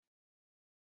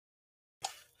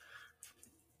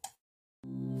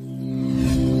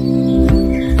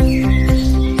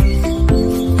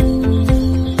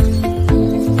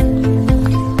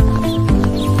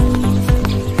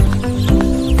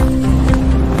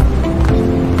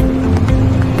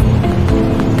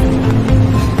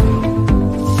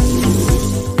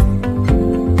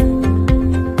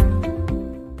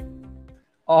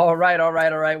All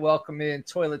right. Welcome in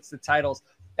Toilets to Titles,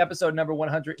 episode number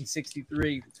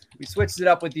 163. We switched it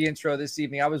up with the intro this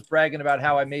evening. I was bragging about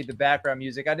how I made the background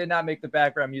music. I did not make the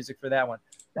background music for that one.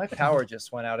 My power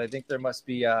just went out. I think there must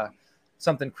be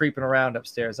something creeping around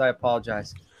upstairs. I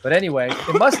apologize. But anyway,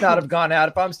 it must not have gone out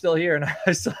if I'm still here and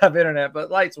I still have internet,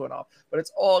 but lights went off. But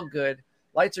it's all good.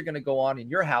 Lights are going to go on in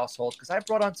your household because I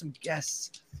brought on some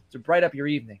guests to brighten up your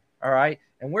evening. All right.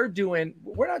 And we're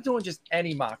not doing just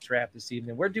any mock draft this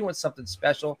evening. We're doing something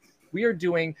special. We're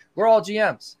all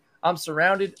GMs. I'm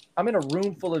in a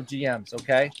room full of GMs.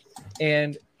 Okay.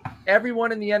 And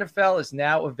everyone in the NFL is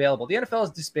now available. The NFL is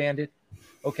disbanded.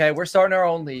 Okay. We're starting our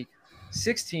own league,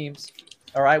 6 teams.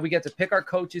 All right. We get to pick our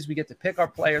coaches. We get to pick our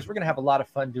players. We're going to have a lot of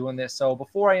fun doing this. So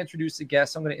before I introduce the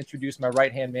guests, I'm going to introduce my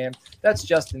right-hand man. That's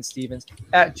Justin Stevens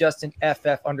at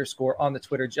JustinFF_ on the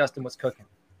Twitter. Justin, what's cooking?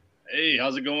 Hey,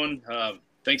 how's it going?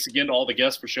 Thanks again to all the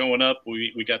guests for showing up.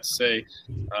 We got to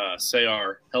say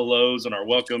our hellos and our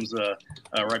welcomes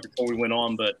right before we went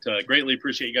on, but greatly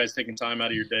appreciate you guys taking time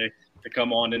out of your day to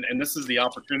come on. And this is the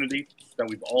opportunity that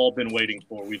we've all been waiting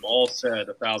for. We've all said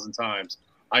 1,000 times,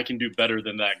 I can do better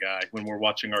than that guy when we're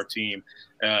watching our team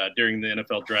during the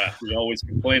NFL draft. We always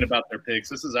complain about their picks.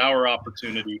 This is our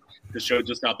opportunity to show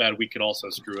just how bad we could also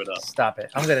screw it up. Stop it.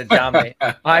 I'm going to dominate.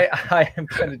 I am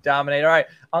going to dominate. All right.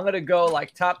 I'm going to go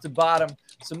like top to bottom.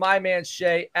 So my man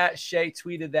Shay at Shay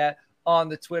tweeted that on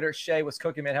the Twitter. Shay, what's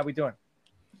cooking, man? How we doing?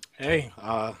 Hey,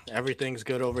 everything's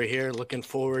good over here. Looking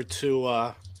forward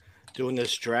to doing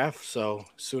this draft. So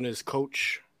as soon as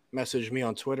Coach messaged me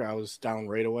on Twitter, I was down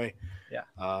right away.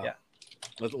 Yeah.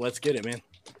 Let's get it, man.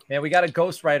 Man, we got a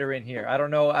ghostwriter in here. I don't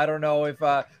know if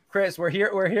Chris, we're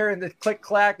hearing the click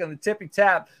clack and the tippy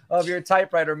tap of your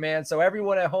typewriter, man. So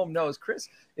everyone at home knows, Chris,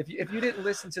 if you didn't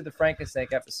listen to the Frankenstein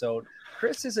episode,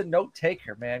 Chris is a note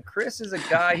taker, man. Chris is a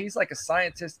guy, he's like a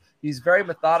scientist. He's very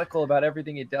methodical about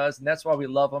everything he does, and that's why we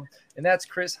love him. And that's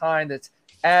Chris Hine. That's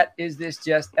at Is This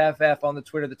Just FF on the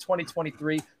Twitter, the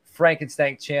 2023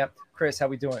 Frankenstein champ. Chris, how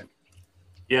we doing?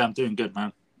 Yeah, I'm doing good,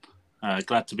 man.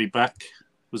 Glad to be back.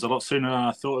 It was a lot sooner than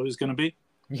I thought it was going to be.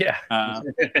 Yeah.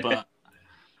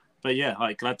 But yeah,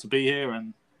 glad to be here,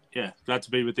 and yeah, glad to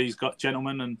be with these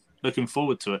gentlemen and looking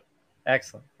forward to it.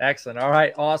 Excellent. All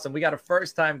right, awesome. We got a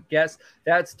first-time guest.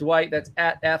 That's Dwight. That's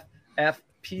at FF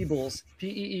Peebles,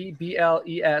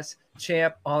 Peebles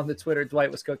champ on the Twitter. Dwight,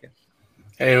 what's cooking?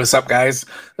 Hey, what's up, guys?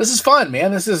 This is fun,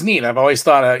 man. This is neat. I've always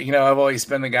thought, I've always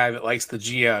been the guy that likes the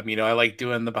GM. I like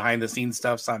doing the behind-the-scenes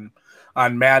stuff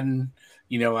on Madden.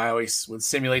 I always would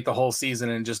simulate the whole season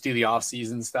and just do the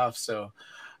off-season stuff. So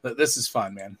this is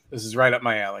fun, man. This is right up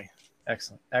my alley.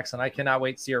 Excellent. I cannot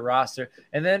wait to see your roster.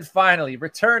 And then finally,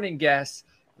 returning guest.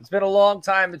 It's been a long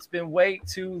time. It's been way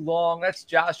too long. That's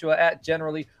Joshua at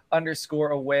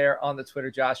generally_aware on the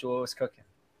Twitter. Joshua, what's cooking?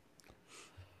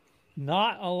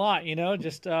 Not a lot,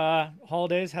 just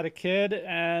holidays, had a kid,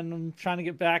 and I'm trying to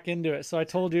get back into it. So I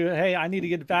told you, hey, I need to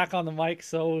get back on the mic.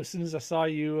 So as soon as I saw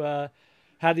you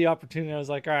had the opportunity, I was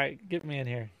like, all right, get me in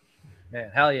here. Man,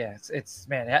 hell yeah. It's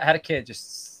man, I had a kid,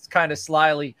 just kind of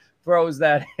slyly throws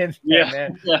that in there,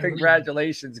 man.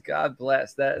 Congratulations. God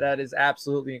bless. That is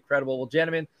absolutely incredible. Well,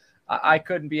 gentlemen, I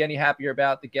couldn't be any happier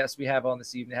about the guests we have on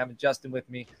this evening, having Justin with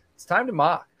me. It's time to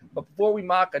mock. But before we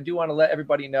mock, I do want to let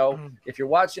everybody know, if you're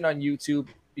watching on YouTube,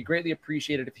 it'd be greatly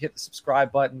appreciated if you hit the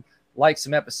subscribe button, like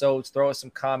some episodes, throw us some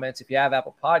comments. If you have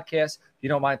Apple Podcasts, if you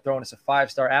don't mind throwing us a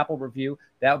 5-star Apple review,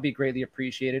 that would be greatly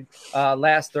appreciated.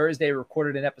 Last Thursday, we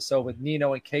recorded an episode with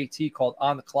Nino and KT called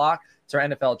On the Clock. It's our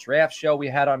NFL draft show. We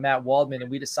had on Matt Waldman, and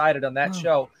we decided on that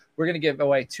show we're going to give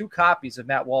away 2 copies of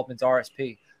Matt Waldman's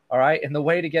RSP. All right. And the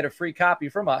way to get a free copy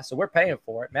from us, so we're paying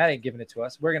for it. Matt ain't giving it to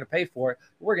us. We're going to pay for it.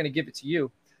 But we're going to give it to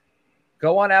you.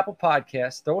 Go on Apple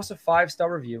Podcasts, throw us a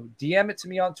 5-star review, DM it to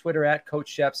me on Twitter at Coach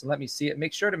Sheps, and let me see it.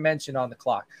 Make sure to mention On the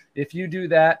Clock. If you do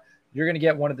that, you're going to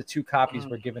get one of the 2 copies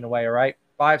we're giving away. All right.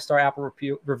 5-star Apple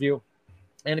review.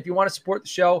 And if you want to support the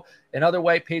show another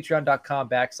way,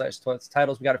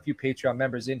 patreon.com/toilets-titles. We got a few Patreon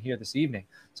members in here this evening.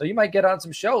 So you might get on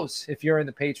some shows if you're in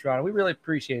the Patreon. We really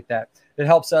appreciate that. It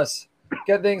helps us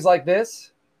get things like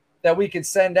this that we can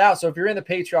send out. So if you're in the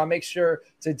Patreon, make sure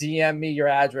to DM me your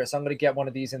address. I'm going to get one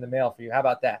of these in the mail for you. How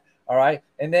about that? All right.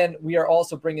 And then we are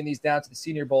also bringing these down to the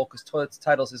Senior Bowl because Toilets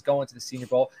Titles is going to the Senior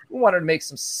Bowl. We wanted to make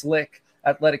some slick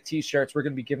athletic T-shirts. We're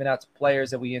going to be giving out to players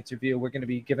that we interview. We're going to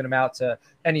be giving them out to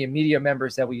any media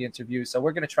members that we interview. So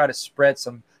we're going to try to spread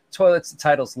some Toilets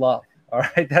Titles love. All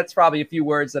right. That's probably a few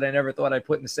words that I never thought I'd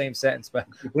put in the same sentence, but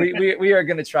we are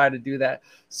going to try to do that.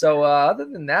 So other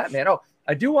than that, man,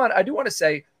 I do want to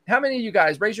say, how many of you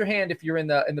guys raise your hand if you're in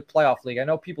the playoff league? I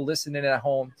know people listening at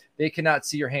home, they cannot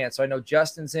see your hand. So I know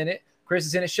Justin's in it. Chris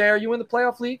is in it. Shay, are you in the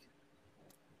playoff league?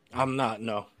 I'm not.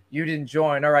 No. You didn't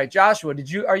join. All right, Joshua,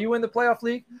 are you in the playoff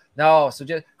league? No. So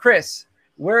just Chris,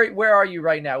 where are you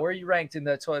right now? Where are you ranked in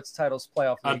the Toilets Titles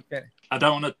playoff league? I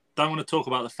don't want to talk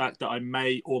about the fact that I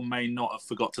may or may not have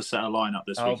forgot to set a lineup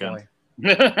this weekend.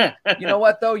 You know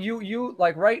what though? You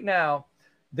like right now,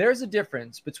 there's a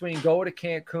difference between going to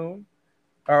Cancun,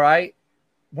 all right,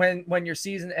 when your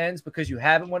season ends because you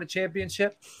haven't won a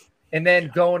championship, and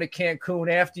then going to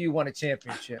Cancun after you won a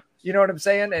championship. You know what I'm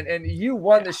saying? And you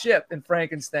won the ship in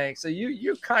Frankenstein, so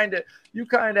you kind of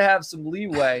have some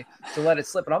leeway to let it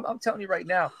slip. And I'm telling you right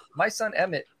now, my son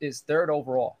Emmett is 3rd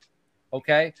overall,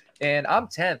 okay, and I'm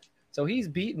 10th. So he's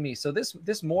beaten me. So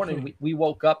this morning we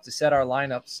woke up to set our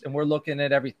lineups, and we're looking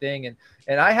at everything.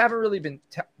 And I haven't really been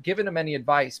giving him any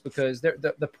advice because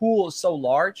the pool is so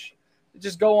large.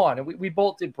 Just go on. And we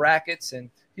both did brackets, and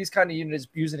he's kind of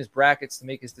using his brackets to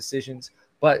make his decisions.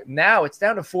 But now it's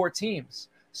down to 4 teams.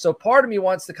 So part of me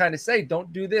wants to kind of say,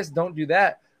 don't do this, don't do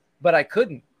that. But I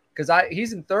couldn't because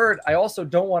he's in 3rd. I also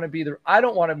don't want to I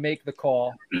don't want to make the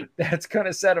call that's going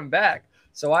to set him back.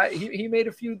 So he made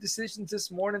a few decisions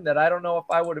this morning that I don't know if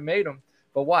I would have made them,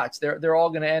 but watch, they're all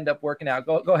going to end up working out.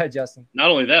 Go ahead, Justin. Not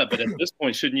only that, but at this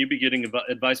point, shouldn't you be getting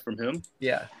advice from him?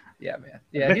 Yeah, man.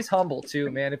 Yeah, he's humble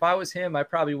too, man. If I was him, I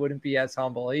probably wouldn't be as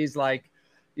humble. He's like,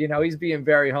 he's being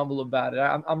very humble about it.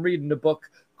 I'm reading the book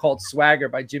called Swagger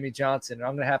by Jimmy Johnson,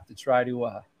 and I'm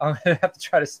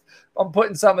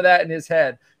putting some of that in his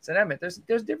head. So Emmett, there's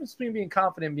a difference between being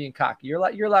confident and being cocky. You're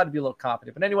allowed to be a little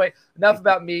confident. But anyway, enough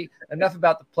about me, enough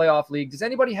about the playoff league. Does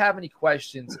anybody have any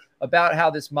questions about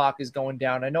how this mock is going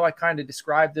down? I know I kind of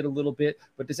described it a little bit,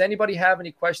 but does anybody have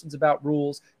any questions about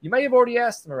rules? You may have already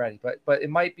asked them already, but it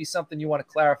might be something you want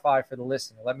to clarify for the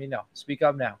listener. Let me know. Speak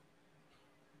up now.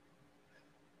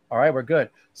 All right, we're good.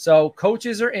 So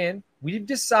coaches are in. We've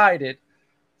decided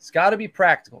it's got to be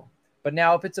practical. But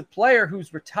now if it's a player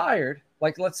who's retired,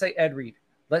 like let's say Ed Reed,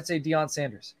 let's say Deion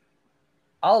Sanders,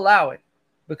 I'll allow it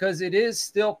because it is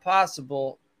still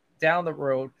possible down the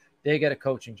road they get a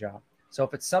coaching job. So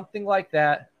if it's something like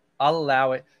that, I'll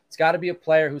allow it. It's got to be a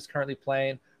player who's currently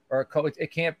playing or a coach.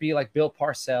 It can't be like Bill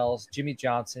Parcells, Jimmy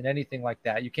Johnson, anything like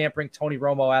that. You can't bring Tony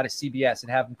Romo out of CBS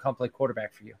and have him come play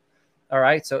quarterback for you. All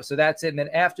right, so that's it. And then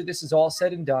after this is all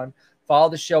said and done, follow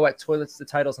the show at Toilets to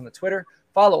Titles on the Twitter.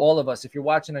 Follow all of us. If you're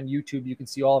watching on YouTube, you can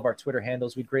see all of our Twitter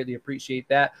handles. We'd greatly appreciate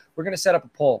that. We're going to set up a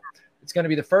poll. It's going to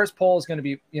be the first poll is going to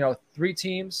be, 3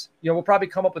 teams. We'll probably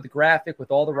come up with a graphic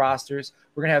with all the rosters.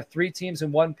 We're going to have 3 teams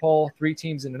in one poll, 3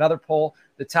 teams in another poll.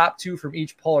 The top 2 from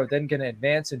each poll are then going to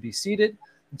advance and be seeded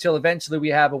until eventually we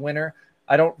have a winner.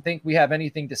 I don't think we have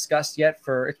anything discussed yet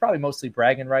it's probably mostly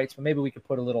bragging rights, but maybe we could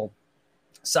put a little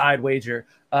side wager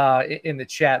in the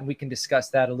chat, and we can discuss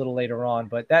that a little later on.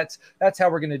 But that's how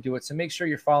we're going to do it. So make sure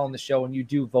you're following the show and you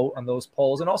do vote on those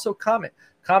polls, and also comment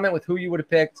with who you would have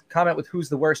picked, comment with who's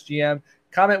the worst GM,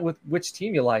 comment with which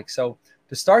team you like. So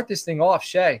to start this thing off,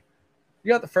 Shay,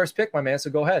 you got the first pick, my man. So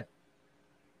go ahead.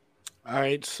 All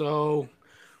right. So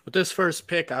with this first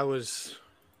pick, I was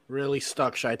really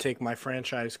stuck. Should I take my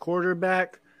franchise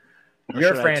quarterback?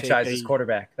 Your franchise's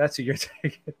quarterback. That's who you're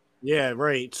taking. Yeah,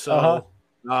 right. So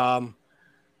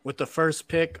with the first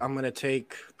pick, I'm going to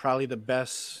take probably the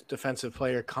best defensive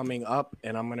player coming up,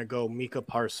 and I'm going to go Micah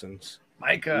Parsons.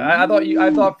 I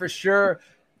thought for sure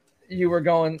you were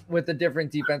going with a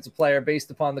different defensive player based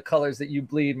upon the colors that you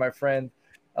bleed, my friend.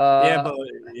 Yeah, but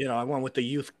I went with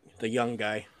the young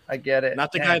guy. I get it.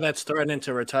 Not the guy that's threatening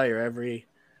to retire every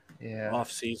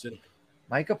off season.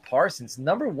 Micah Parsons,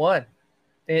 number 1.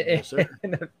 Yes,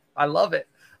 I love it.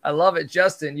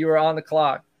 Justin, you were on the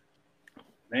clock.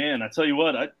 Man, I tell you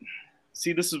what,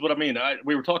 this is what I mean.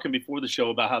 We were talking before the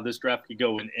show about how this draft could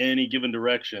go in any given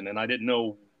direction, and I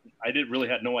really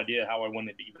had no idea how I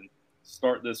wanted to even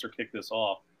start this or kick this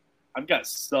off. I've got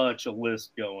such a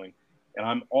list going, and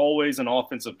I'm always an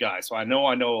offensive guy, so I know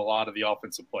a lot of the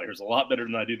offensive players a lot better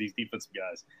than I do these defensive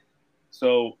guys.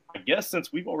 So I guess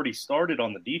since we've already started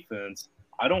on the defense,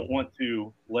 I don't want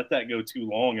to let that go too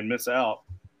long and miss out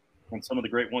on some of the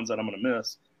great ones that I'm going to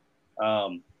miss.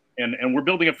 And we're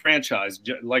building a franchise,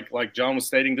 like John was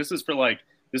stating. This is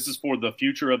for the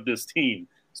future of this team.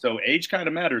 So age kind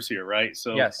of matters here, right?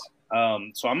 So yes.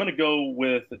 So I'm going to go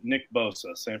with Nick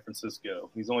Bosa, San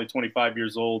Francisco. He's only 25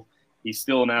 years old. He's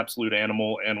still an absolute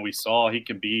animal, and we saw he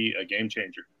can be a game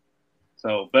changer.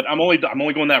 So, but I'm only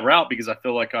going that route because I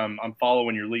feel like I'm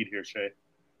following your lead here, Shay.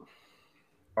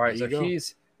 All right, so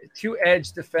he's 2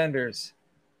 edge defenders.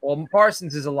 Well,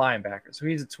 Parsons is a linebacker, so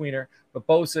he's a tweener, but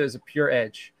Bosa is a pure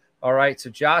edge. All right, so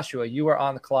Joshua, you are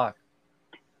on the clock.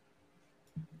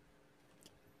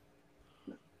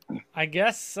 I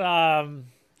guess. I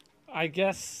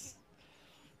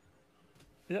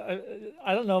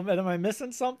don't know. Am I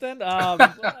missing something?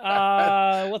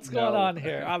 What's going on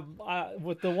here?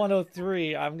 With the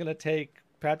 103. I'm gonna take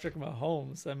Patrick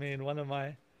Mahomes. I mean,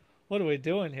 what are we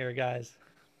doing here, guys?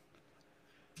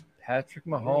 Patrick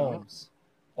Mahomes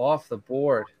off the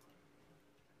board.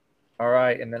 All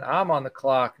right, and then I'm on the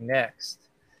clock next.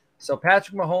 So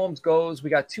Patrick Mahomes goes. We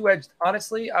got two edge.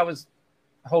 Honestly, I was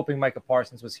hoping Micah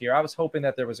Parsons was here. I was hoping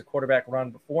that there was a quarterback run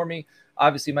before me.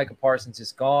 Obviously, Micah Parsons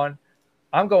is gone.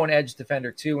 I'm going edge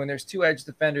defender too, and there's two edge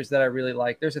defenders that I really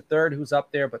like. There's a third who's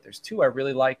up there, but there's two I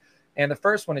really like, and the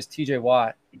first one is T.J.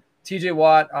 Watt. T.J.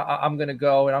 Watt, I'm going to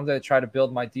go, and I'm going to try to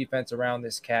build my defense around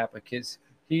this cat because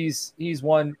he's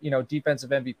won,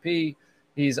 defensive MVP.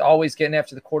 He's always getting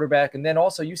after the quarterback, and then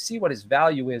also you see what his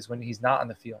value is when he's not on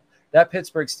the field. That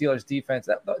Pittsburgh Steelers defense,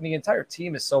 the entire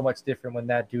team is so much different when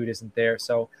that dude isn't there.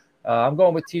 So I'm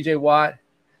going with T.J. Watt,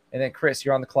 and then Chris,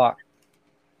 you're on the clock.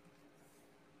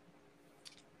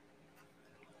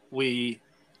 We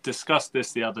discussed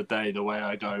this the other day, the way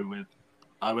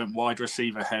I went wide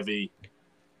receiver heavy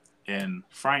in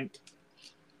Frank.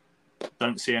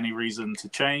 Don't see any reason to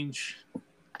change.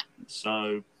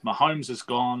 So Mahomes is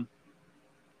gone.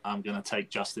 I'm going to take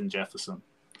Justin Jefferson.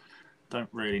 Don't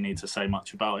really need to say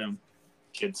much about him.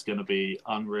 Kid's going to be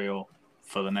unreal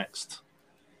for the next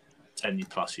 10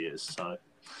 plus years. So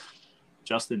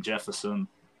Justin Jefferson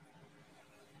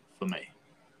for me.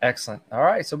 Excellent. All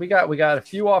right, so we got a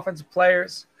few offensive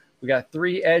players. We got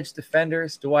three edge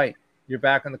defenders. Dwight, you're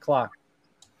back on the clock.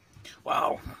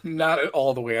 Wow, not at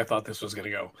all the way I thought this was going to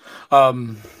go.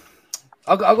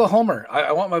 I'll go Homer.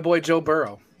 I want my boy Joe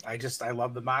Burrow. I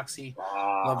love the moxie,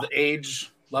 love the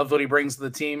age, love what he brings to the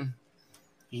team.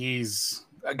 He's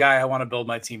a guy I want to build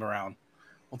my team around.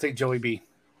 We'll take Joey B.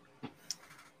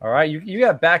 All right, you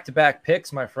have back-to-back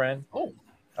picks, my friend. Oh,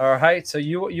 all right. So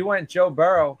you went Joe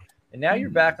Burrow, and now you're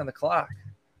back on the clock.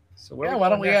 So why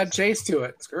don't we add Chase to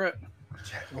it? Screw it.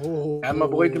 Add my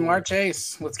boy Jamar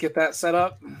Chase. Let's get that set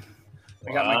up.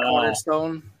 I got my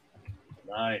cornerstone.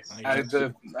 Nice. I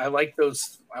like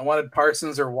those. I wanted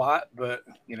Parsons or Watt, but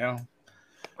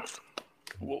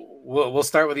we'll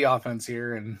start with the offense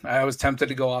here. And I was tempted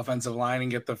to go offensive line and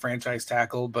get the franchise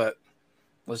tackle, but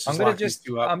let's just lock these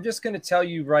two up. I'm just going to tell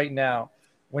you right now,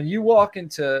 when you walk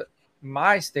into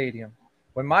my stadium,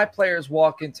 when my players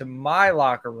walk into my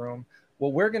locker room,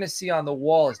 what we're going to see on the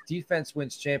wall is defense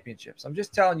wins championships. I'm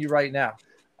just telling you right now,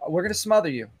 we're going to smother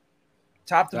you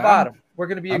top to bottom. We're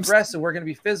going to be aggressive. We're going to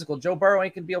be physical. Joe Burrow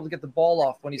ain't going to be able to get the ball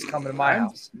off when he's coming to my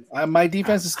house. My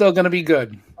defense is still going to be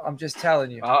good. I'm just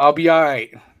telling you. I'll be all right.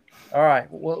 All right,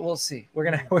 we'll see. We're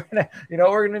gonna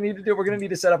need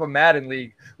to set up a Madden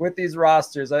league with these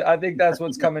rosters. I think that's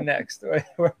what's coming next.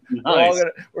 We're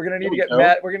gonna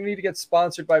need to get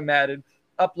sponsored by Madden,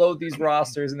 upload these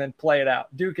rosters, and then play it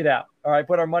out, duke it out. All right,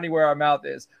 put our money where our mouth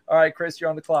is. All right, Chris, you're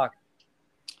on the clock.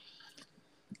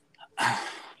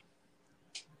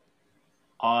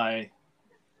 I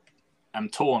am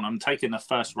torn. I'm taking the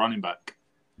first running back,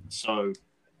 so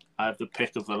I have the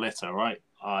pick of the litter, right?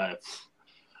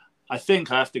 I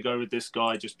think I have to go with this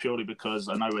guy just purely because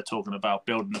I know we're talking about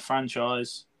building a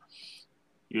franchise.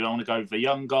 You don't want to go with the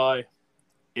young guy,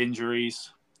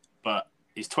 injuries, but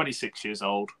he's 26 years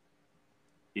old.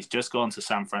 He's just gone to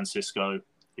San Francisco.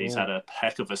 He's had a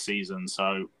heck of a season,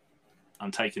 so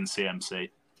I'm taking CMC.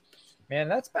 Man,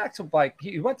 that's back to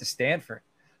he went to Stanford.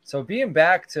 So being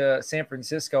back to San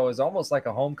Francisco is almost like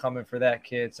a homecoming for that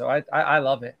kid. So I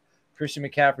love it. Christian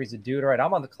McCaffrey's a dude. All right,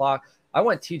 I'm on the clock. I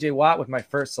went T.J. Watt with my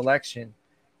first selection.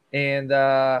 And,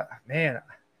 man,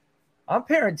 I'm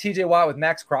pairing T.J. Watt with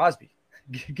Max Crosby.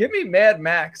 Give me Mad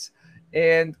Max.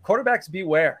 And quarterbacks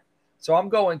beware. So I'm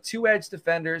going two edge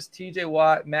defenders, T.J.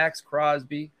 Watt, Max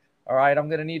Crosby. All right, I'm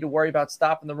going to need to worry about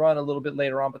stopping the run a little bit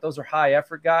later on, but those are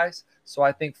high-effort guys. So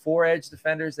I think four edge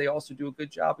defenders, they also do a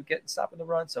good job of stopping the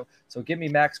run. So give me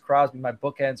Max Crosby. My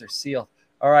bookends are sealed.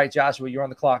 All right, Joshua, you're on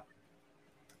the clock.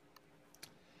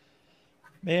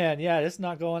 Man, yeah, it's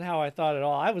not going how I thought at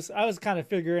all. I was kind of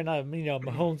figuring,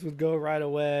 Mahomes would go right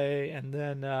away, and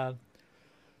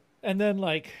then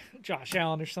like Josh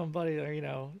Allen or somebody,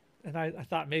 or and I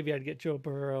thought maybe I'd get Joe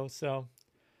Burrow. So,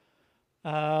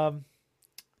 I'm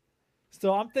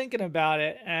thinking about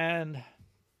it, and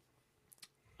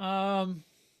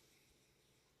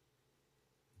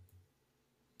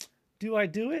do I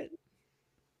do it?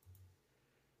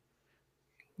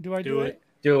 Do I do it?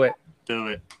 Do it. Do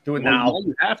it. Do it now.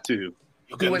 You have to.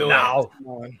 Do it now.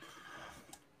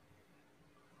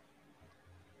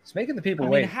 It's making the people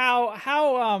wait. How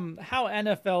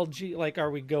NFL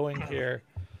are we going here?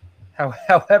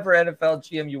 however NFL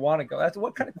GM you want to go. That's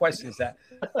what kind of question is that?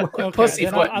 Okay,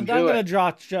 Pussyfoot I'm and going do to it.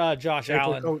 draw Josh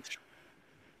Allen. Coach.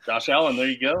 Josh Allen, there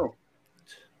you go.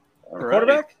 All right.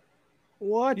 Quarterback?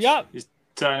 What? Yep. He's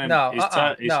turning. No,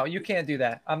 he's no, you can't do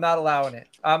that. I'm not allowing it.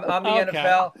 I'm the Okay.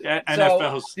 NFL. Yeah, So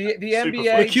NFL's the super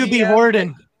NBA With QB GM,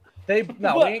 Horton. They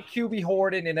no, What? we ain't QB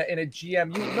Horton in a GM.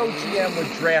 No GM would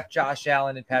draft Josh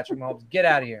Allen and Patrick Mahomes. Get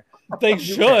out of here. They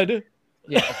should.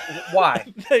 Yeah.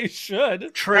 Why? They should. How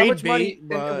Trade much money? bait,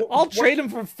 but I'll trade him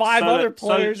for five other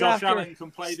players So Josh after. Allen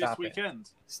can play Stop this it. weekend.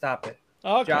 Stop it,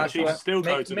 Okay. Joshua. Chiefs still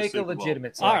go to the Make a Super Bowl.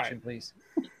 legitimate All selection, right. please.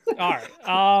 All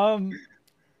right.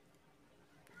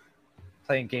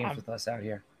 Playing games with us out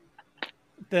here.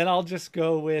 Then I'll just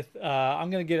go with.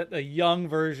 I'm going to get a young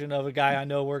version of a guy I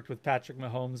know worked with Patrick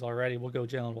Mahomes already. We'll go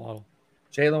Jalen Waddle.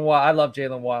 Jalen Waddle. I love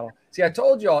Jalen Waddle. See, I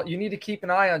told y'all you need to keep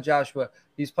an eye on Joshua.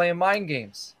 He's playing mind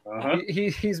games. Uh-huh.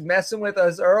 He's messing with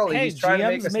us early. Hey, He's trying to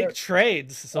make GMs us make nervous.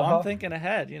 trades, so Uh-huh. I'm thinking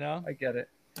ahead. You know. I get it.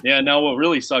 Yeah, now what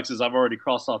really sucks is I've already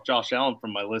crossed off Josh Allen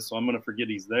from my list, so I'm going to forget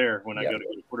he's there when I Yeah. go to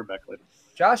get a quarterback later.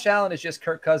 Josh Allen is just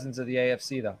Kirk Cousins of the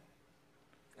AFC, though.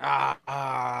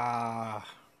 I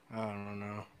don't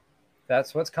know.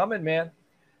 That's what's coming, man.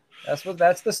 That's the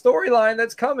storyline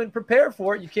that's coming. Prepare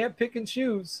for it. You can't pick and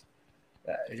choose.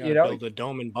 They gotta You know, build a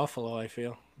dome in Buffalo, I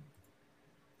feel.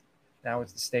 now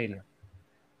it's the stadium.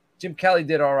 Jim Kelly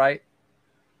did all right.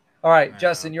 All right, Wow.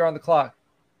 Justin, you're on the clock.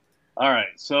 All right,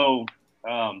 so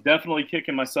definitely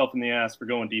kicking myself in the ass for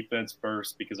going defense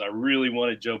first because I really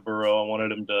wanted Joe Burrow. I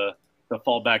wanted him to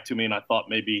fall back to me, and I thought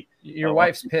maybe Your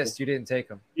wife's pissed you didn't take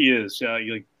him. he is.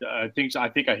 I think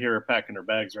I hear her packing her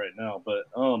bags right now.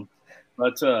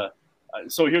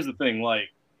 So here's the thing. Like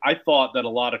I thought that a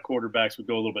lot of quarterbacks would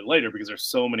go a little bit later because there's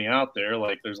so many out there.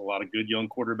 Like there's a lot of good young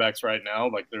quarterbacks right now.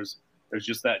 Like there's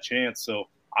just that chance. So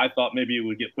I thought maybe it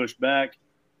would get pushed back.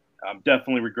 I'm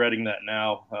definitely regretting that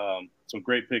now. So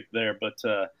great pick there. But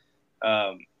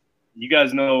you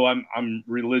guys know I'm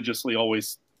religiously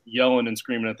always yelling and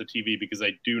screaming at the TV because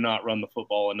they do not run the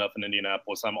football enough in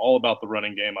Indianapolis. I'm all about the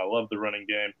running game. I love the running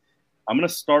game. I'm going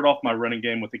to start off my running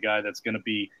game with a guy that's going to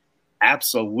be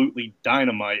absolutely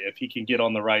dynamite if he can get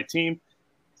on the right team.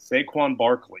 Saquon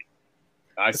Barkley.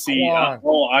 I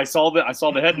saw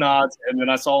the head nods, and then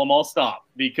I saw them all stop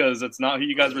because it's not who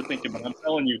you guys were thinking. But I'm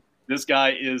telling you, this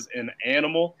guy is an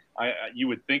animal. You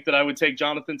would think that I would take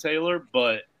Jonathan Taylor,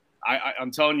 but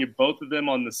I'm telling you, both of them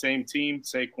on the same team.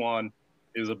 Saquon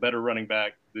is a better running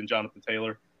back than Jonathan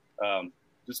Taylor.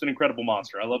 Just an incredible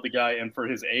monster. I love the guy, and for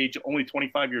his age, only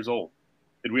 25 years old.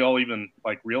 Did we all even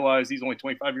realize he's only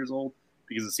 25 years old?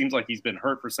 Because it seems like he's been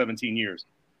hurt for 17 years.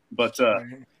 But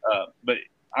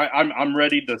I'm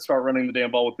ready to start running the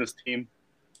damn ball with this team.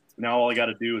 Now all I got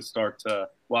to do is start. Nope,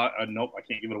 I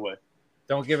can't give it away.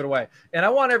 Don't give it away. And I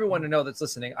want everyone to know that's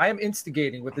listening. I am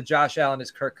instigating with the Josh Allen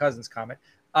is Kirk Cousins comment.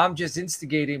 I'm just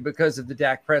instigating because of the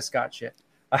Dak Prescott shit.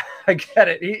 I get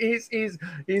it. He's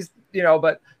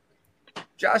but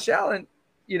Josh Allen,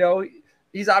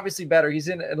 he's obviously better. He's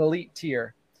in an elite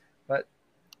tier, but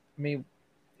I mean,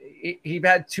 he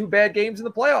had two bad games in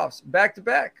the playoffs back to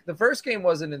back. The first game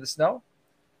wasn't in the snow,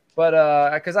 but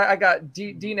because I got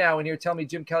D now in here telling me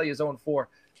Jim Kelly is 0-4,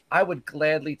 I would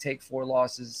gladly take 4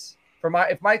 losses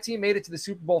if my team made it to the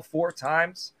Super Bowl 4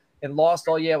 times and lost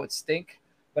all. Yeah, it would stink.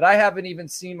 But I haven't even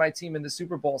seen my team in the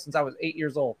Super Bowl since I was 8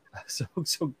 years old. So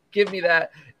give me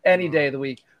that any day of the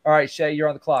week. All right, Shay, you're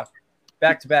on the clock.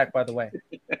 Back to back, by the way.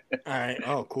 All right.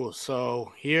 Oh, cool.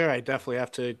 So here I definitely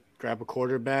have to grab a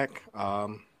quarterback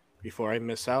before I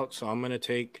miss out. So I'm going to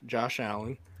take Josh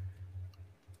Allen.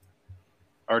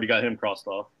 Already got him crossed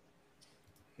off.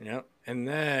 Yep. And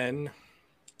then,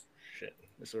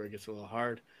 this is where it gets a little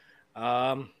hard.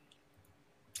 I'm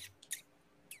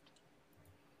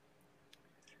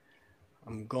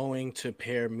going to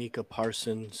pair Micah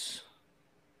Parsons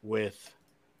with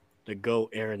the GOAT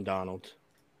Aaron Donald.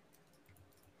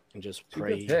 And just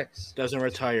pray he doesn't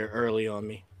retire early on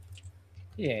me.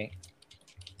 He ain't.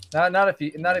 Not if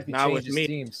he Not changes with me,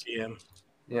 teams. Yeah.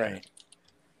 Right.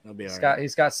 That'll be all right.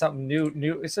 He's got something new.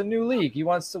 It's a new league. He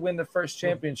wants to win the first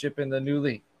championship in the new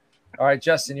league. All right,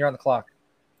 Justin, you're on the clock.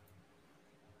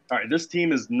 All right, this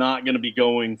team is not going to be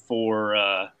going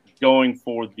for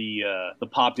the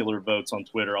popular votes on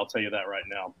Twitter. I'll tell you that right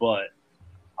now. But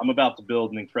I'm about to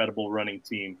build an incredible running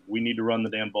team. We need to run the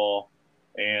damn ball,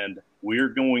 and we're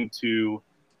going to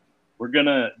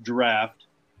draft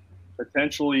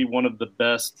potentially one of the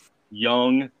best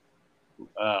young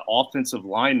offensive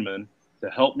linemen to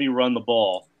help me run the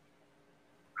ball.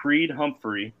 Creed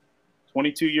Humphrey,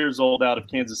 22 years old, out of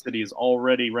Kansas City, is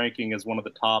already ranking as one of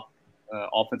the top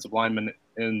offensive linemen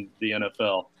in the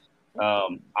NFL.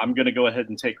 I'm going to go ahead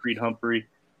and take Creed Humphrey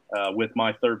with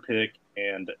my third pick,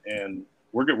 and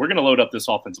we're going to load up this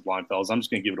offensive line, fellas. I'm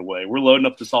just going to give it away. We're loading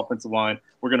up this offensive line.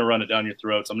 We're going to run it down your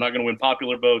throats. I'm not going to win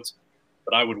popular votes,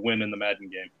 but I would win in the Madden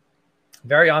game.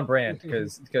 Very on brand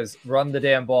because run the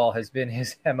damn ball has been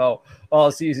his MO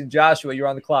all season. Joshua, you're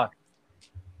on the clock.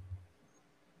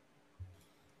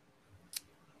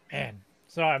 Man,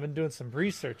 so I've been doing some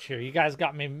research here. You guys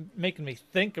got me making me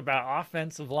think about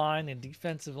offensive line and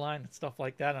defensive line and stuff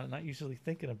like that I'm not usually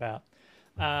thinking about.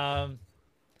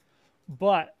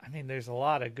 But, I mean, there's a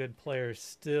lot of good players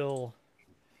still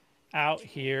out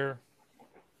here.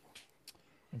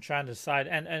 I'm trying to decide.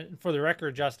 And for the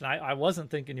record, Justin, I wasn't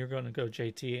thinking you were going to go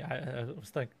JT. I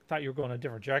thought you were going a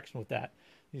different direction with that.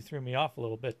 You threw me off a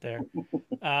little bit there.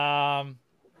 Man,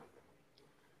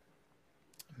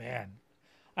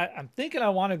 I'm thinking I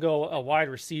want to go a wide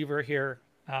receiver here.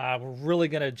 We're really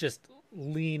going to just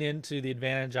lean into the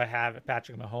advantage I have at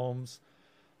Patrick Mahomes.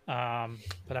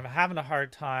 But I'm having a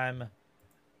hard time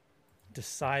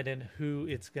deciding who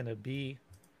it's going to be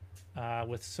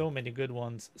with so many good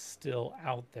ones still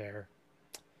out there.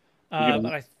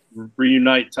 But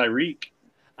reunite Tyreek.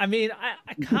 I mean,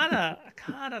 I kind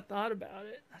of thought about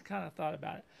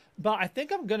it. But I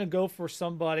think I'm going to go for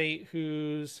somebody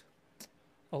who's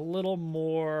a little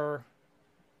more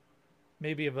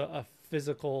maybe of a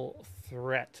physical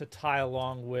threat to tie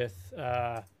along with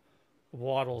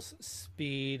Waddle's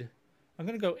speed. I'm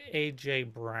going to go A.J.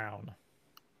 Brown.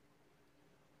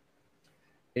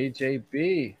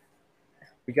 AJB.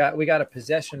 We got a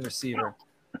possession receiver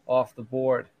off the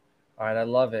board. All right, I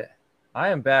love it. I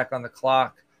am back on the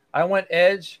clock. I went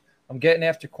edge. I'm getting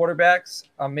after quarterbacks.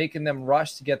 I'm making them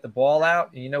rush to get the ball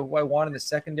out. And you know who I want in the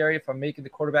secondary if I'm making the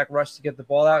quarterback rush to get the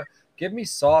ball out? Give me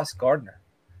Sauce Gardner.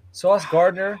 Sauce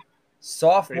Gardner,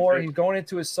 sophomore. He's going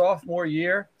into his sophomore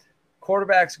year.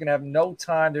 Quarterbacks are going to have no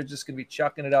time. They're just going to be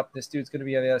chucking it up. This dude's going to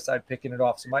be on the other side picking it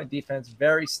off. So my defense,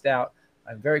 very stout.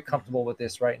 I'm very comfortable with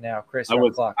this right now. Chris, I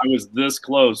was this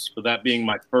close for that being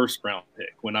my first round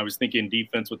pick. When I was thinking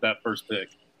defense with that first pick,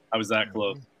 I was that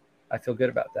close. I feel good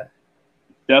about that.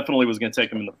 Definitely was going to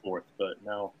take him in the fourth, but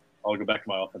now I'll go back to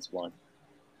my offensive line.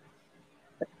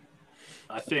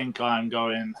 I think I'm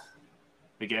going,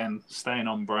 again, staying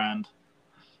on brand,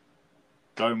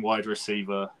 going wide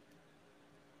receiver.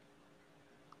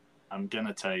 I'm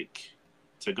going to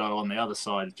go on the other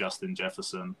side of Justin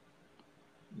Jefferson.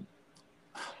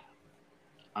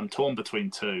 I'm torn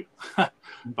between two, but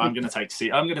I'm going to take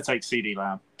CeeDee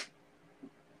Lamb.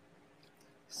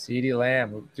 CeeDee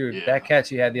Lamb, dude, that catch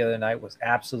he had the other night was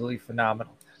absolutely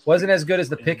phenomenal. Wasn't as good as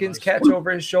the Pickens catch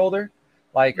over his shoulder,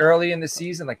 like early in the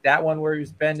season, like that one where he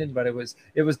was bending, but it was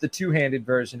the two-handed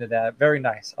version of that. Very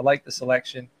nice. I like the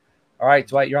selection. All right,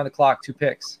 Dwight, you're on the clock. 2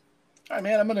 picks. All right,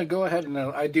 man, I'm going to go ahead and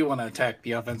I do want to attack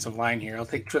the offensive line here. I'll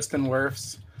take Tristan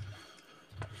Wirfs.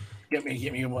 Get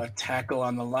me a tackle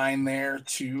on the line there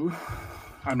too.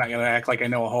 I'm not going to act like I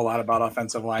know a whole lot about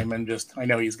offensive linemen. Just I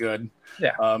know he's good.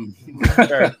 Yeah.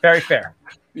 Very, very fair.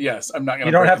 Yes, I'm not going to.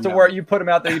 You don't have to worry. You put him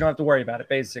out there. You don't have to worry about it.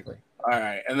 Basically. All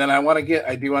right, and then I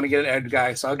do want to get an edge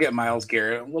guy, so I'll get Myles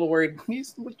Garrett. I'm a little worried.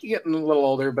 He's getting a little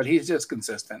older, but he's just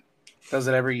consistent. Does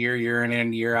it every year in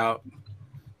and year out.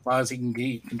 As long as he can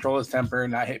control his temper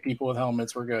and not hit people with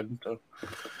helmets, we're good. So.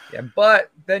 Yeah, but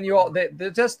then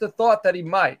just the thought that he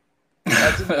might.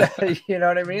 You know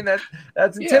what I mean?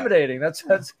 That's intimidating.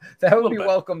 That would be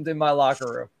welcomed in my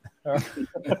locker room.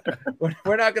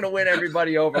 We're not going to win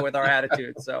everybody over with our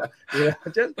attitude. So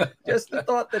just the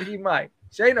thought that he might.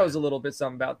 Shay knows a little bit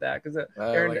something about that because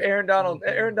Aaron Donald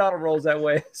rolls that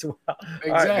way as well.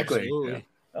 Exactly.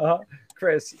 Right.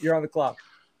 Chris, you're on the clock.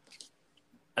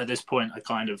 At this point, I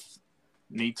kind of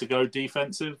need to go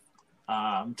defensive.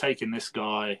 I'm taking this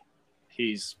guy.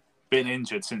 He's been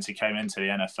injured since he came into the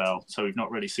NFL, so we've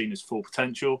not really seen his full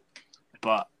potential,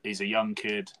 but he's a young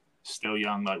kid, still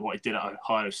young. Like what he did at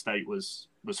Ohio State was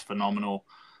phenomenal,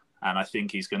 and I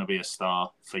think he's going to be a star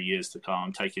for years to come.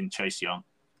 I'm taking Chase Young.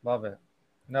 Love it.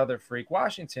 Another freak.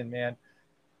 Washington, man,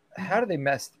 how do they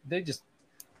mess?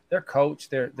 Their coach,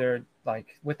 they're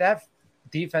like with that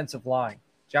defensive line,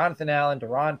 Jonathan Allen,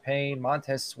 Daron Payne,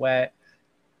 Montez Sweat,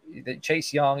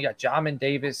 Chase Young, you got Jamin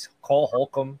Davis, Cole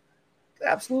Holcomb.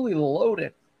 Absolutely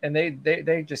loaded, and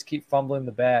they just keep fumbling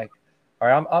the bag. All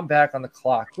right, I'm back on the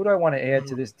clock. Who do I want to add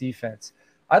to this defense?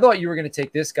 I thought you were going to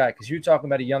take this guy because you're talking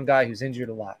about a young guy who's injured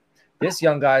a lot. This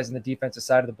young guy's in the defensive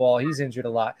side of the ball. He's injured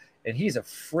a lot, and he's a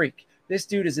freak. This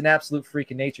dude is an absolute freak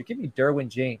in nature. Give me Derwin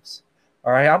James.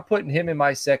 All right, I'm putting him in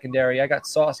my secondary. I got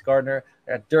Sauce Gardner.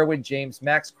 I got Derwin James,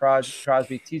 Max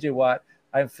Crosby, TJ Watt.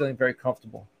 I'm feeling very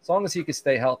comfortable. As long as he can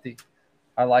stay healthy,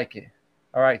 I like it.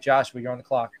 All right, Joshua, you're on the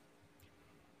clock.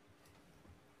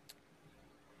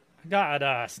 I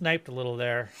got sniped a little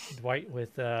there, Dwight,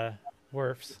 with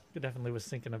Wirfs. I definitely was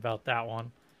thinking about that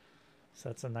one. So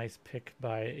that's a nice pick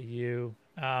by you.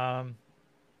 So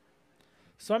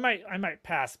I might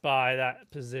pass by that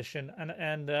position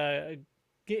and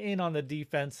get in on the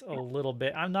defense a little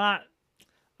bit. I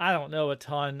don't know a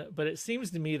ton, but it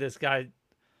seems to me this guy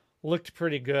looked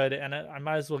pretty good, and I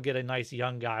might as well get a nice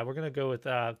young guy. We're gonna go with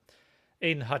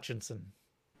Aiden Hutchinson.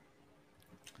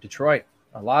 Detroit.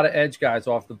 A lot of edge guys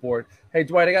off the board. Hey,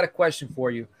 Dwight, I got a question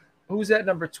for you. Who's at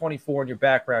number 24 in your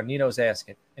background? Nino's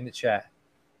asking in the chat.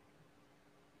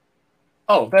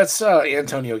 Oh, that's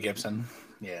Antonio Gibson.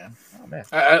 Yeah. Oh, man.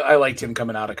 I liked him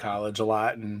coming out of college a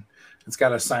lot, and it's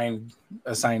got a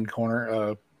signed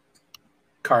corner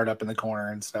card up in the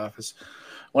corner and stuff. It's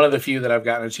one of the few that I've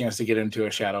gotten a chance to get into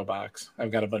a shadow box.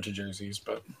 I've got a bunch of jerseys,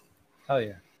 but hell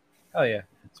yeah.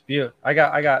 It's beautiful. I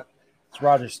got it's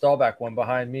Roger Staubach one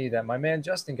behind me that my man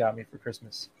Justin got me for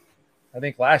Christmas. I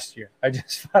think last year. I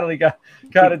just finally got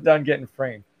it done getting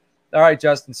framed. All right,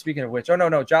 Justin, speaking of which. Oh,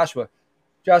 no, Joshua.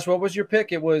 Joshua, what was your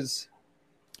pick? It was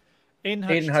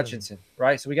Aiden Hutchinson,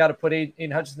 right? So we got to put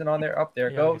Aiden Hutchinson on there. Up there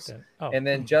it goes. And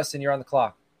then, Justin, you're on the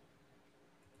clock.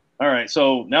 All right,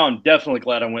 so now I'm definitely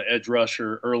glad I went edge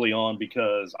rusher early on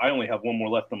because I only have one more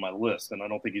left on my list, and I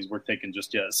don't think he's worth taking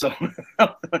just yet. So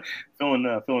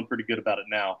feeling pretty good about it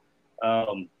now.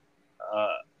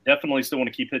 Definitely still want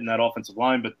to keep hitting that offensive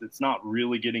line, but it's not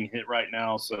really getting hit right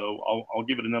now. So I'll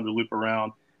give it another loop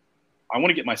around. I want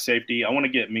to get my safety. I want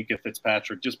to get Minkah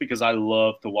Fitzpatrick just because I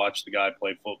love to watch the guy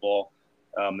play football.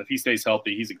 If he stays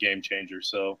healthy, he's a game changer.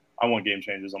 So I want game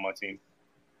changers on my team.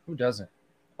 Who doesn't?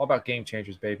 All about game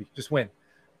changers, baby. Just win.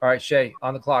 All right, Shay,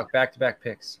 on the clock, back-to-back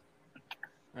picks.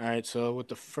 All right, so with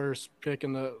the first pick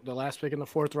in the last pick in the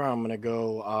fourth round, I'm going to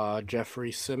go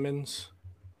Jeffrey Simmons,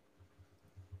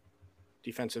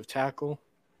 defensive tackle.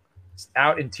 It's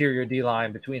out interior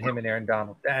D-line between him and Aaron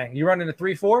Donald. Dang, you running a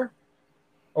 3-4?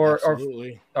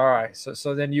 Absolutely. All right,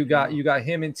 so then you got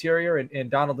him interior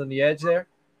and Donald on the edge there?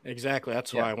 Exactly.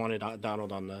 That's why I wanted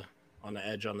Donald on the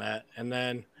edge on that. And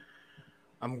then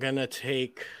I'm going to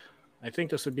take – I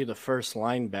think this would be the first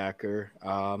linebacker.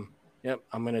 I'm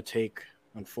going to take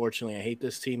 – unfortunately, I hate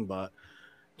this team, but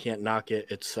can't knock it.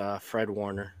 It's Fred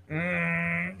Warner.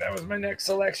 That was my next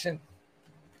selection.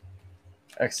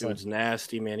 Excellent. Dude's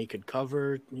nasty, man. He could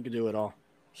cover. He could do it all.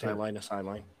 Sideline to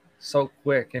sideline. So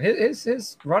quick. And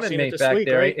his running mate back week,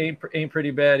 there right? ain't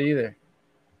pretty bad either.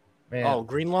 Man. Oh,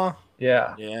 Greenlaw?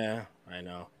 Yeah. Yeah, I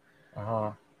know.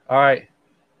 All right.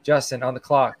 Justin, on the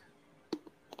clock.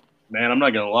 Man, I'm not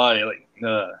going to lie.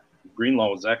 Greenlaw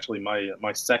was actually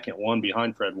my second one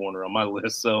behind Fred Warner on my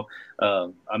list. So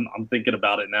I'm thinking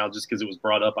about it now just because it was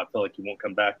brought up. I feel like he won't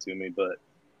come back to me. But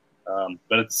at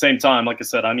the same time, like I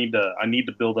said, I need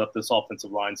to build up this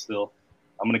offensive line still.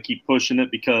 I'm going to keep pushing it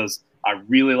because I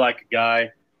really like a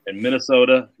guy in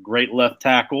Minnesota, great left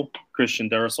tackle, Christian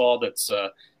Darrisaw, that's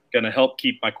going to help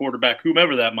keep my quarterback,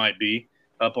 whomever that might be,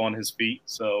 up on his feet.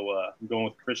 So I'm going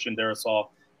with Christian Darrisaw,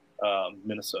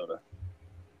 Minnesota.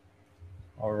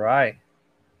 All right.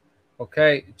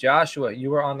 Okay, Joshua,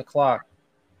 you are on the clock.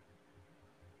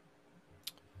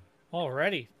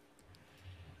 Alrighty.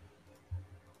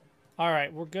 All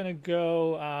right, we're going to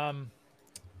go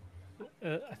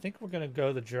I think we're going to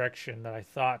go the direction that I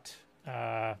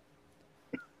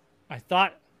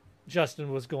thought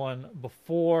Justin was going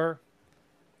before,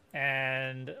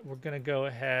 and we're going to go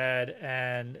ahead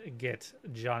and get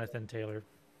Jonathan Taylor.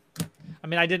 I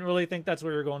mean, I didn't really think that's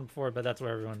where we were going before, but that's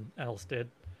where everyone else did.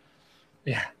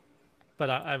 Yeah.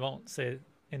 But I won't say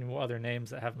any more other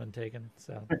names that haven't been taken.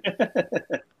 So.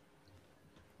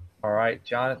 All right,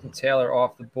 Jonathan Taylor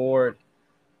off the board.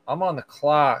 I'm on the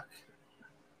clock.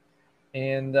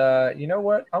 And you know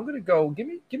what? I'm going to go. Give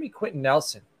me Quentin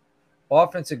Nelson,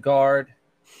 offensive guard,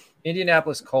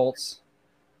 Indianapolis Colts.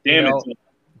 Damn it.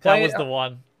 That was the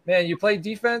one. Man, you play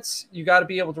defense, you got to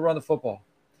be able to run the football.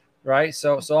 Right?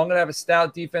 So I'm going to have a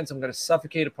stout defense. I'm going to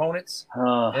suffocate opponents. And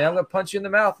I'm going to punch you in the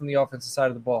mouth on the offensive side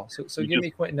of the ball. So give me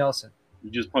Quentin Nelson. You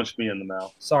just punched me in the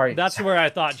mouth. Sorry. That's where I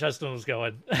thought Justin was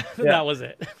going. That was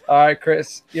it. All right,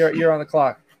 Chris, you're on the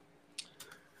clock.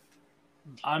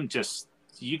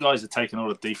 You guys are taking all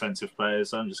the defensive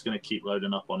players. I'm just going to keep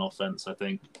loading up on offense, I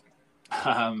think.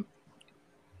 I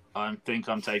think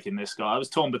I'm taking this guy. I was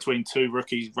torn between two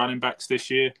rookie running backs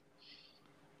this year,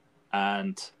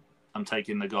 and I'm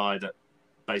taking the guy that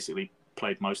basically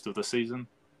played most of the season,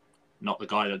 not the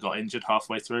guy that got injured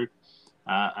halfway through,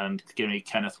 and give me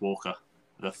Kenneth Walker,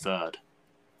 the third.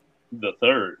 The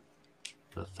third.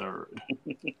 The third.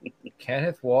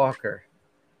 Kenneth Walker.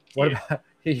 What about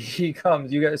he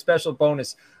comes? You get a special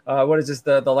bonus. What is this?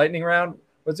 The lightning round?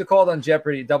 What's it called on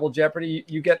Jeopardy? Double Jeopardy.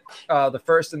 You get the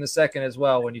first and the second as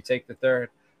well when you take the third.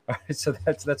 All right, so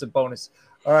that's a bonus.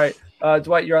 All right,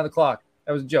 Dwight, you're on the clock.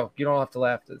 That was a joke. You don't have to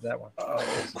laugh at that one.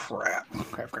 Oh crap!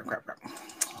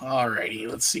 All righty,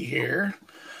 let's see here.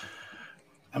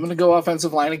 I'm going to go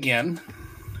offensive line again,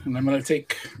 and I'm going to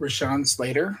take Rashawn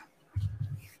Slater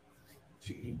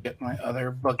to get my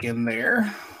other book in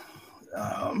there.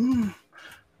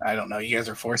 I don't know. You guys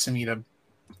are forcing me to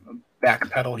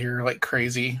backpedal here like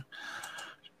crazy.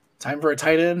 Time for a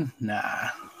tight end? Nah.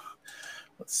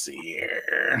 Let's see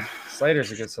here.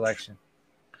 Slater's a good selection.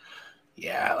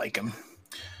 Yeah, I like him.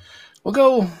 We'll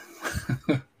go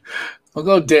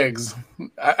Diggs.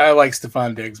 I like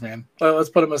Stephon Diggs, man. Let's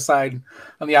put him aside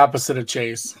on the opposite of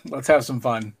Chase. Let's have some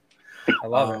fun. I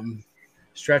love it.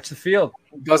 Stretch the field.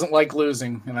 Doesn't like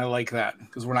losing, and I like that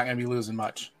because we're not going to be losing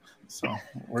much. So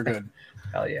we're good.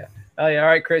 Hell yeah. All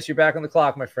right, Chris, you're back on the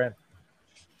clock, my friend.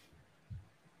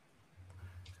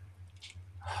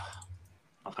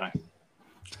 Okay.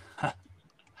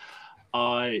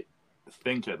 I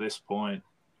think at this point,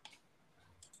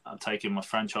 I'm taking my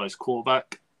franchise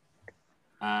quarterback,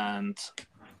 and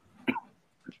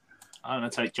I'm going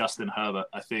to take Justin Herbert.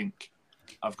 I think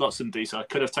I've got some decent. I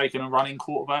could have taken a running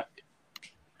quarterback.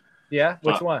 Yeah,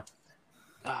 which one?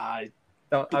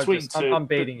 Between two. I'm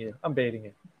baiting you.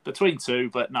 Between two,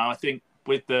 but no, I think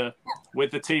with the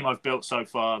team I've built so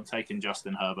far, I'm taking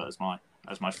Justin Herbert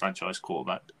as my franchise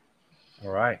quarterback.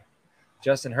 All right.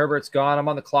 Justin Herbert's gone. I'm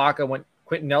on the clock. I went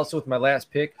Quentin Nelson with my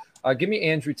last pick. Give me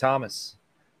Andrew Thomas,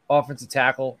 offensive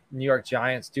tackle, New York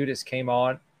Giants. Dude just came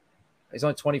on. He's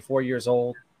only 24 years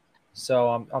old.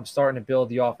 So I'm starting to build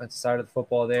the offensive side of the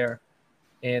football there.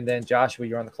 And then Joshua,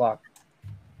 you're on the clock.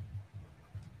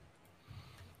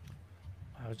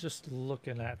 I was just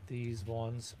looking at these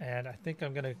ones, and I think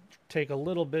I'm going to take a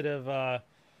little bit of a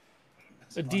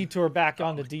detour back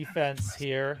on the defense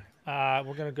here. We're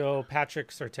going to go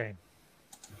Patrick Surtain.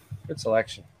 Good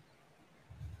selection.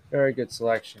 Very good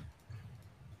selection.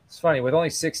 It's funny, with only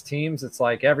 6 teams, it's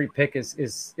like every pick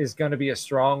is going to be a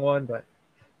strong one, but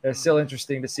it's still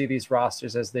interesting to see these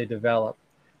rosters as they develop.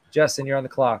 Justin, you're on the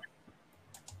clock.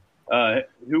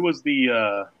 Who was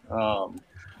the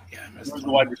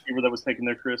wide receiver that was taken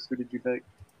there, Chris? Who did you take?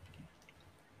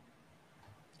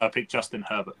 I picked Justin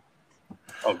Herbert.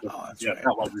 Oh that's right.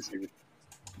 Not wide receiver.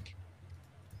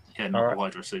 Yeah, not a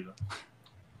wide receiver.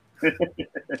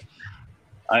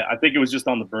 I think it was just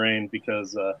on the brain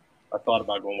because I thought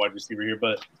about going wide receiver here,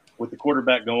 but with the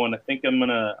quarterback going, I think I'm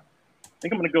gonna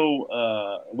go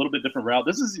a little bit different route.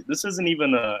 This isn't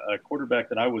even a quarterback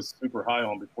that I was super high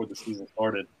on before the season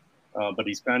started, but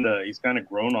he's kind of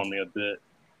grown on me a bit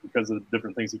because of the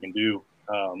different things he can do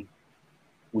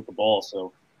with the ball.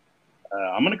 So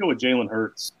I'm gonna go with Jalen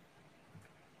Hurts.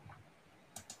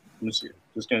 I'm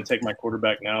just gonna take my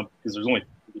quarterback now because there's only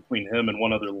between him and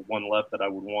one left that I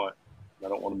would want. I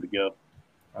don't want him to go.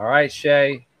 All right,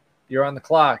 Shay, you're on the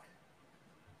clock.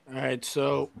 All right,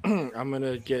 so I'm going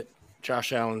to get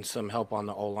Josh Allen some help on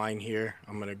the O-line here.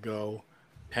 I'm going to go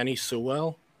Penny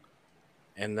Sewell,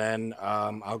 and then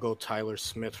I'll go Tyler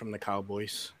Smith from the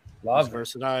Cowboys. Love He's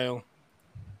versatile.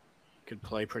 Could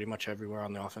play pretty much everywhere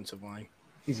on the offensive line.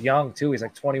 He's young, too. He's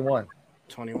like 21.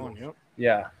 21, yep.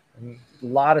 Yeah. A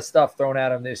lot of stuff thrown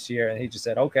at him this year, and he just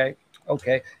said, okay.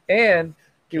 And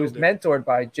he was mentored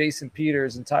by Jason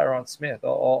Peters and Tyron Smith.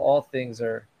 All things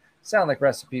sound like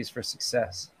recipes for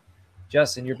success.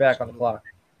 Justin, you're back on the clock.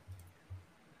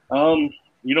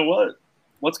 You know what?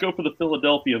 Let's go for the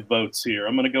Philadelphia votes here.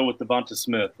 I'm going to go with Devonta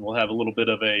Smith. We'll have a little bit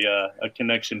of a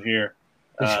connection here.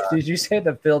 Did you say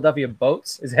the Philadelphia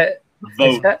boats? Is that vote?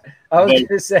 Is that, I was going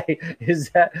to say,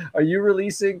 are you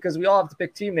releasing? Because we all have to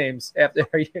pick team names after.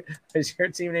 Is your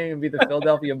team name going to be the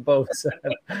Philadelphia Boats?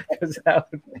 Because that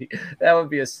would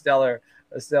be a stellar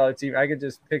team. I can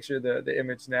just picture the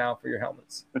image now for your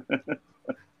helmets.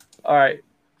 All right,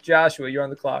 Joshua, you're on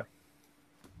the clock.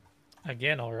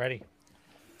 Again already.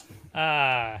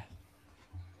 Yeah,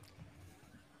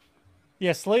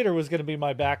 Slater was going to be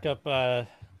my backup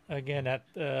again at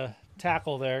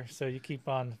tackle there. So you keep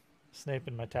on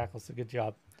sniping my tackles. So good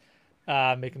job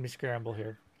making me scramble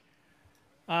here.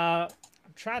 I'm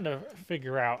trying to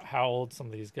figure out how old some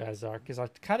of these guys are because I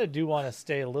kind of do want to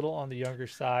stay a little on the younger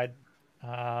side.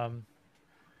 But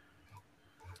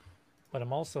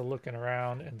I'm also looking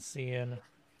around and seeing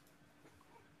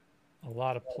a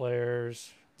lot of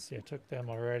players. Let's see, I took them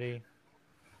already.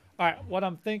 All right, what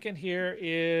I'm thinking here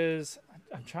is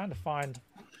I'm trying to find.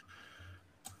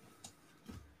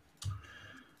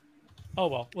 Oh,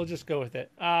 well, we'll just go with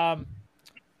it.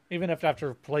 even if I have to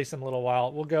replace him a little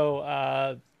while. We'll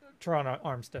go Toronto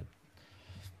Armstead.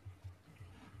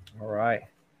 All right.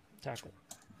 Tackle.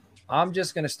 I'm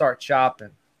just going to start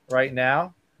chopping right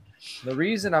now. The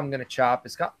reason I'm going to chop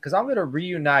is because I'm going to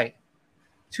reunite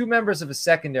two members of a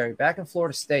secondary back in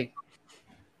Florida State.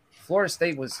 Florida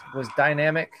State was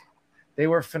dynamic. They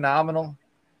were phenomenal.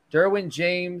 Derwin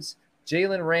James,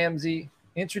 Jalen Ramsey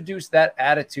introduced that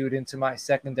attitude into my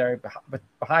secondary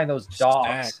behind those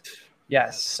dogs. Stacked.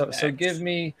 Yes. So give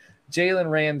me Jalen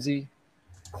Ramsey,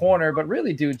 corner, but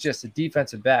really, dude, just a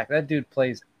defensive back. That dude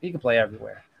he can play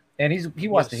everywhere. And he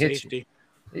wants to hit you.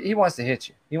 He wants to hit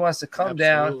you. He wants to come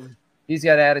down. He's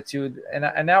got attitude.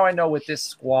 And now I know with this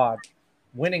squad,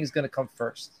 winning is going to come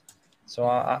first. So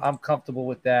I'm comfortable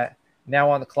with that.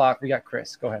 Now on the clock, we got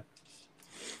Chris. Go ahead.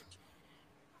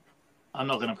 I'm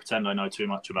not going to pretend I know too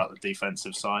much about the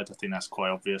defensive side. I think that's quite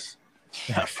obvious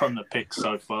from the picks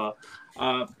so far.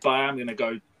 But I am going to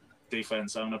go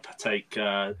defense. I'm going to take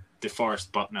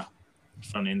DeForest Buckner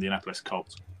from the Indianapolis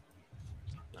Colts.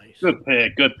 Nice. Good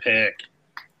pick.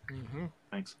 Mm-hmm.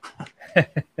 Thanks.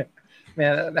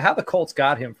 Man, how the Colts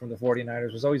got him from the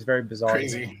 49ers was always very bizarre.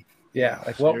 Crazy. Yeah,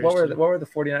 like what were the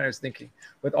 49ers thinking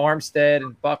with Armstead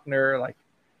and Buckner, like,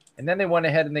 and then they went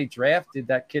ahead and they drafted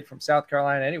that kid from South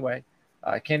Carolina anyway,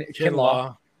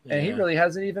 Kinlaw, and he really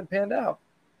hasn't even panned out.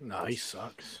 No, he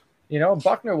sucks. You know,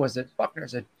 Buckner's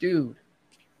a dude.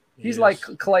 He's like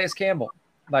Calais Campbell.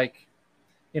 Like,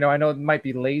 you know, I know it might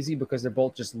be lazy because they're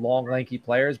both just long, lanky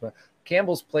players, but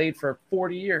Campbell's played for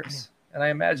 40 years, and I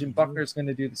imagine Buckner's going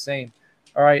to do the same.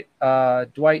 All right,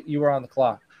 Dwight, you are on the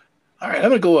clock. All right, I'm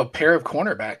going to go a pair of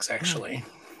cornerbacks, actually.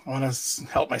 I want to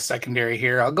help my secondary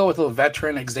here. I'll go with a little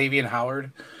veteran, Xavier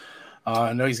Howard.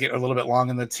 I know he's getting a little bit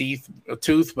long in the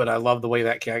tooth, but I love the way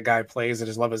that guy plays. I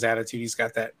just love his attitude. He's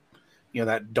got that, you know,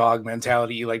 that dog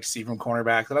mentality you like to see from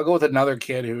cornerbacks. And I'll go with another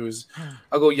kid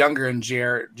I'll go younger and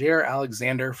Jair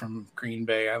Alexander from Green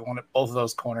Bay. I want both of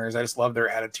those corners. I just love their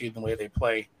attitude and the way they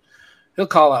play. He'll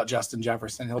call out Justin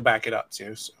Jefferson. He'll back it up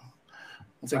too. So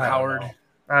I'll take Howard.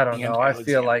 I don't know. I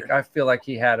feel like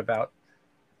he had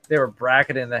they were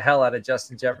bracketing the hell out of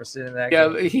Justin Jefferson in that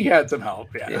game. Yeah, he had some help.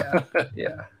 Yeah.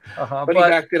 Uh-huh. But he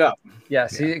backed it up.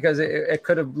 Yes, because it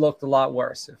could have looked a lot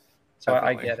worse. So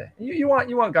I get it. You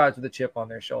want guys with a chip on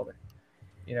their shoulder.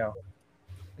 You know,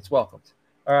 it's welcomed.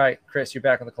 All right, Chris, you're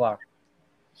back on the clock.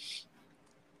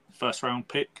 First round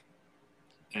pick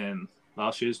in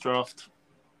last year's draft,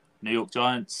 New York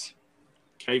Giants,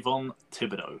 Kayvon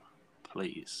Thibodeau,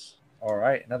 please. All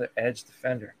right, another edge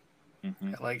defender.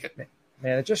 Mm-hmm. I like it.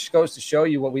 Man, it just goes to show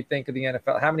you what we think of the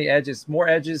NFL. How many edges? More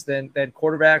edges than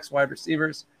quarterbacks, wide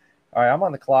receivers. All right, I'm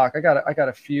on the clock. I got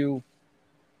a few.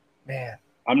 Man,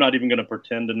 I'm not even going to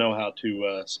pretend to know how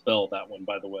to spell that one,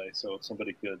 by the way. So if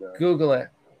somebody could Google it.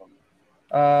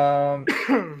 What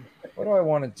do I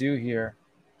want to do here?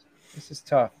 This is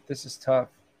tough.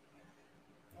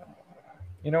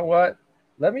 You know what?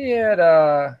 Let me add.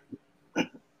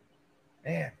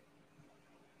 Man.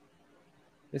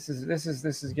 This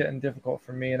is getting difficult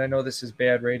for me, and I know this is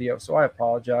bad radio, so I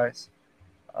apologize.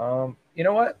 You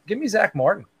know what? Give me Zach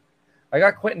Martin. I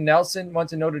got Quentin Nelson went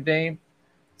to Notre Dame.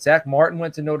 Zach Martin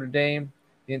went to Notre Dame.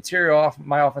 The interior of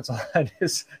my offensive line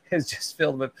is just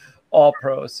filled with all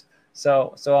pros.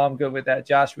 So I'm good with that.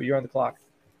 Joshua, you're on the clock.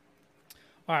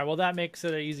 All right. Well, that makes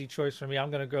it an easy choice for me. I'm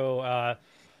going to go.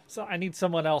 So I need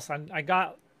someone else. I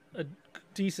got a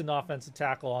decent offensive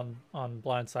tackle on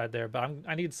blindside there, but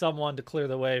I need someone to clear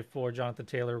the way for Jonathan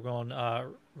Taylor. We're going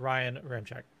Ryan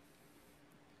Ramczyk.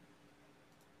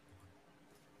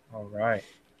 All right,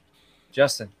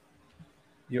 Justin,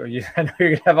 you I know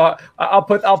you're gonna have. I'll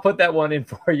put that one in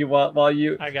for you while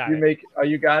you. I got you it. make. Oh,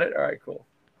 you got it. All right, cool.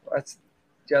 That's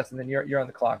Justin. Then you're on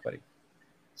the clock, buddy.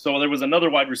 So there was another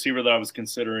wide receiver that I was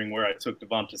considering where I took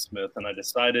Devonta Smith, and I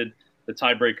decided the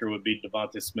tiebreaker would be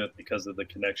Devonta Smith because of the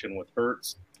connection with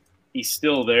Hurts. He's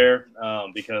still there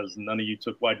because none of you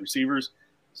took wide receivers.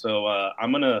 So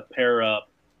I'm going to pair up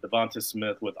Devonta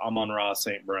Smith with Amon-Ra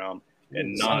St. Brown,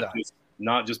 and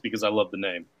not just because I love the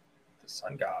name. The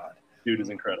Sun God. Dude is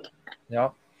incredible.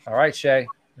 Yep. All right, Shay,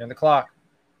 you're on the clock.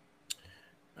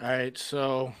 All right,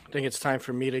 so I think it's time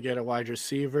for me to get a wide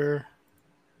receiver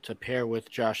to pair with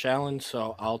Josh Allen.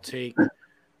 So I'll take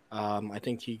I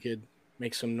think he could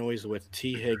make some noise with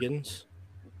T. Higgins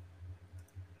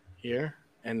here.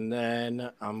 And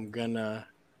then I'm going to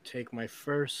take my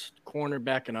first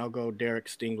cornerback, and I'll go Derek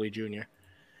Stingley Jr.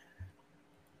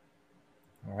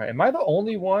 All right. Am I the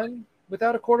only one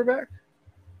without a quarterback?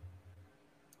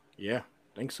 Yeah,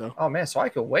 I think so. Oh, man, so I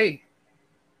could wait.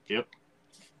 Yep.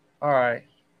 All right.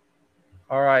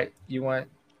 You went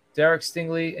Derek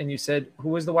Stingley, and you said who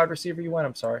was the wide receiver you went?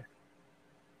 I'm sorry.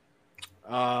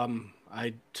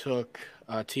 I took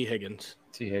T. Higgins.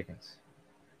 T. Higgins.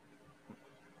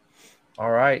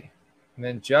 All right. And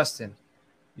then Justin,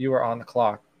 you are on the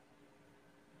clock.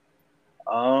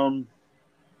 So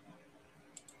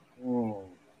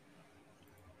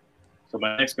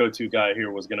my next go-to guy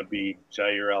here was going to be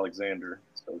Jair Alexander.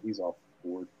 So he's off the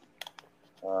board.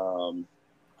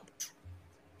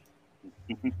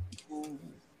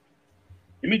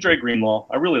 Give me Dre Greenlaw.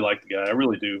 I really like the guy. I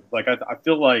really do. Like I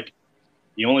feel like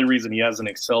the only reason he hasn't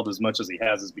excelled as much as he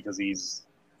has is because he's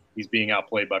being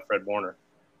outplayed by Fred Warner.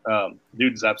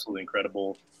 Dude is absolutely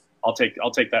incredible. I'll take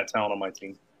that talent on my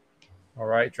team. All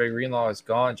right, Dre Greenlaw is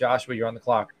gone. Joshua, you're on the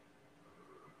clock.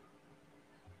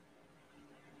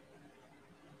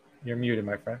 You're muted,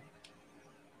 my friend.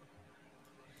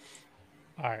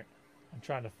 All right. I'm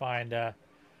trying to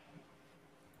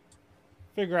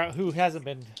figure out who hasn't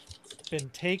been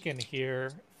taken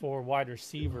here for wide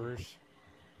receivers.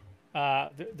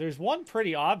 There's one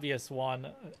pretty obvious one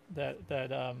that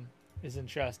is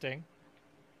interesting.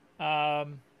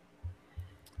 Trying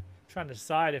to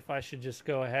decide if I should just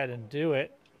go ahead and do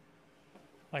it.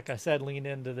 Like I said, lean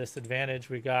into this advantage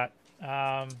we got.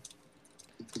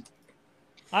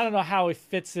 I don't know how he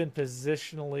fits in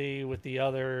positionally with the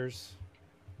others,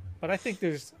 but I think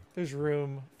there's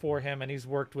room for him, and he's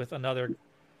worked with another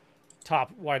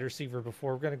top wide receiver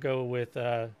before. We're gonna go with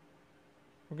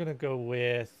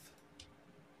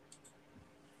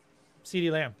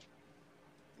CeeDee Lamb.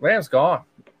 Lamb's gone.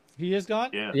 He is gone?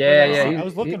 Yeah. I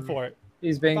was looking for it.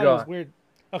 He's been gone. gone. It was weird.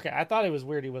 Okay, I thought it was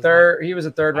weird. He was third. He was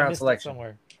a third round selection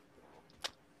somewhere.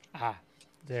 Ah,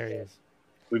 there he is.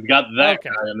 We've got that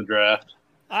guy in the draft.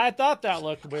 I thought that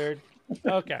looked weird.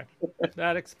 Okay,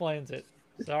 that explains it.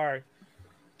 Sorry.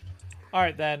 All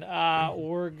right, then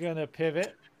we're gonna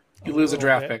pivot. You lose a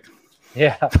draft pick.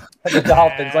 Yeah, the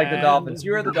Dolphins, like the Dolphins.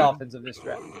 You are the Dolphins of this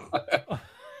draft.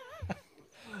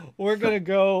 We're gonna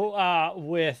go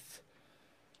with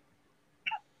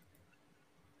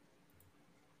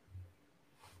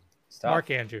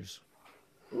Mark Andrews.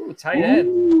 Ooh, tight end.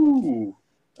 Ooh.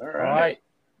 All All right.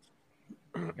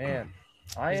 right. Man,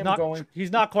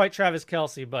 He's not quite Travis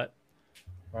Kelce, but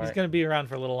right. he's going to be around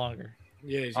for a little longer.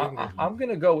 Yeah, he's I'm going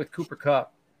to go with Cooper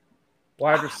Kupp,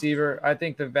 wide receiver. I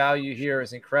think the value here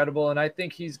is incredible, and I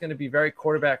think he's going to be very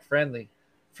quarterback friendly.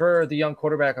 For the young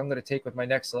quarterback, I'm going to take with my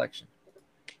next selection.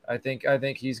 I think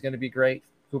he's going to be great.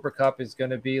 Cooper Kupp is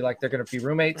going to be like they're going to be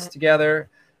roommates together,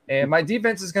 and my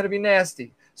defense is going to be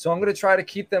nasty. So I'm going to try to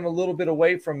keep them a little bit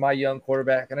away from my young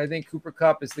quarterback. And I think Cooper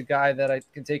Kupp is the guy that I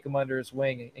can take him under his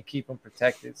wing and keep him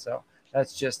protected. So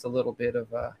that's just a little bit of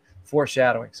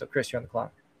foreshadowing. So, Chris, you're on the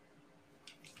clock.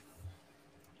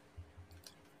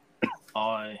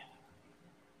 I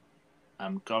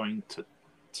am going to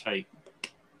take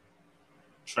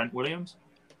Trent Williams.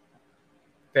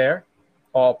 Fair.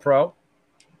 All pro.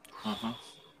 Uh-huh.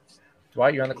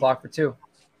 Dwight, you're on the clock for 2.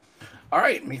 All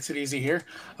right, makes it easy here.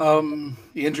 The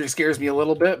injury scares me a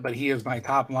little bit, but he is my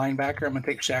top linebacker. I'm going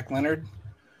to take Shaq Leonard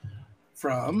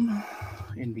from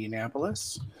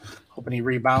Indianapolis. Hoping he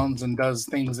rebounds and does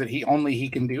things that he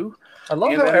can do. I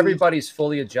love how everybody's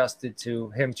fully adjusted to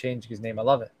him changing his name. I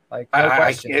love it. Like, no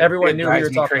question. Everyone knew we were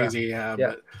talking crazy, about.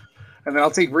 Yeah. And then I'll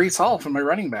take Breece Hall from my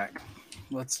running back.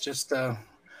 Let's just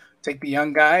take the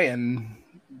young guy and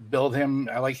build him.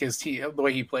 I like his team, the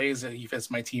way he plays. He fits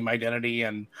my team identity,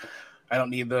 and I don't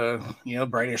need the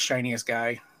brightest, shiniest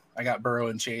guy. I got Burrow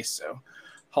and Chase, so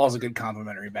Hall's a good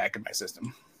complimentary back in my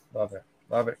system. Love it.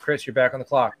 Chris, you're back on the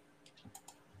clock.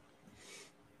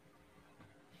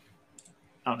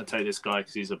 I'm going to take this guy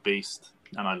because he's a beast,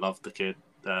 and I love the kid,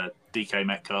 DK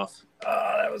Metcalf.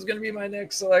 That was going to be my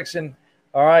next selection.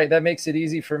 All right, that makes it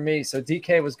easy for me. So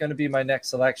DK was going to be my next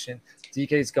selection.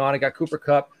 DK's gone. I got Cooper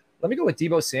Kupp. Let me go with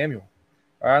Deebo Samuel.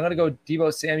 All right, I'm going to go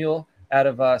Deebo Samuel out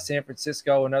of San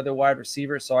Francisco, another wide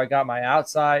receiver. So I got my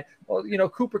outside. Well,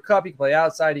 Cooper Kupp, he can play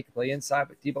outside, he can play inside,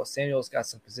 but Deebo Samuel's got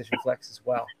some position flex as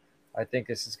well. I think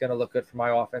this is going to look good for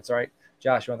my offense. All right,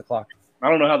 Josh, you're on the clock. I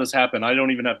don't know how this happened. I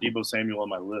don't even have Deebo Samuel on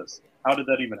my list. How did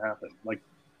that even happen? Like,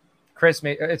 Chris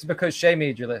it's because Shay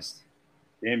made your list.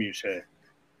 Damn you, Shay.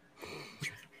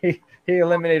 He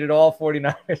eliminated all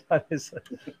 49ers on his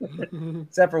list,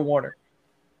 except for Warner.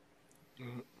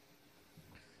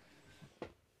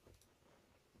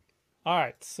 All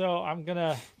right, so I'm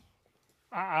gonna.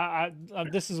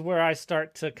 This is where I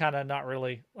start to kind of not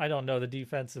really. I don't know the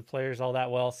defensive players all that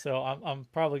well, so I'm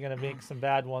probably gonna make some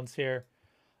bad ones here.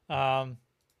 But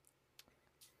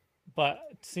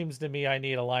it seems to me I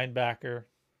need a linebacker.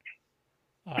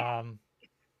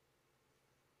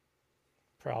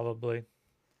 Probably.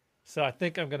 So I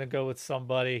think I'm going to go with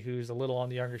somebody who's a little on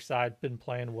the younger side, been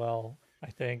playing well. I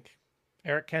think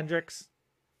Eric Kendricks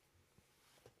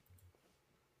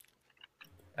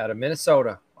out of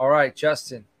Minnesota. All right,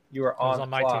 Justin, you are goes on on the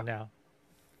my clock. team now.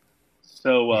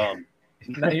 So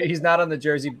No, he's not on the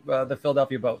the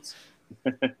Philadelphia Boats.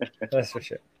 That's for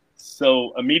sure.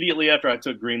 So immediately after I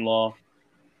took Greenlaw,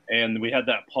 and we had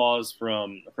that pause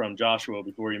from Joshua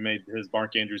before he made his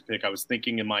Mark Andrews pick, I was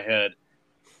thinking in my head,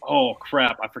 oh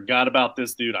crap, I forgot about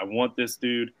this dude. I want this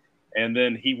dude. And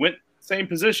then he went same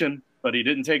position, but he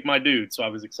didn't take my dude. So I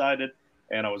was excited,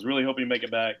 and I was really hoping to make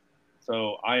it back.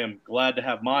 So I am glad to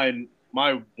have my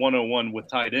 101 with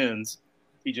tight ends,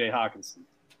 TJ Hockenson.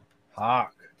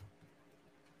 Hawk.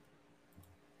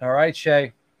 All right,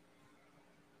 Shay.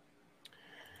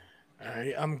 All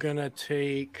right, I'm going to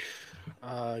take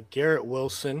Garrett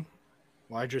Wilson,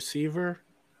 wide receiver,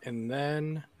 and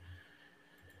then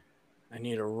I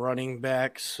need a running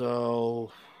back,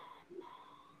 so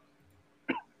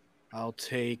I'll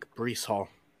take Breece Hall.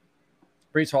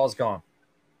 Breece Hall's gone.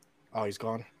 Oh, he's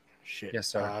gone? Shit. Yes,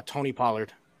 sir. Tony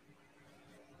Pollard.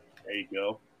 There you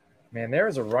go. Man, there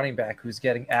is a running back who's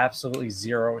getting absolutely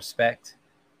zero respect.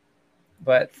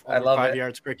 But I love 5 it.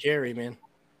 yards per carry, man.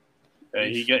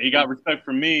 He got respect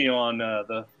from me on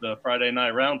the Friday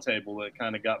night roundtable that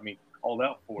kind of got me called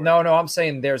out for it. No, I'm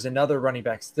saying there's another running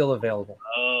back still available.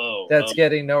 Oh, that's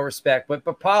getting no respect.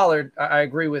 But Pollard, I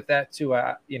agree with that too.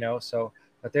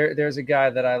 But there's a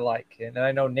guy that I like, and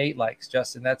I know Nate likes.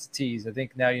 Justin, that's a tease. I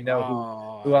think now you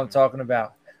know who I'm talking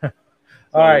about.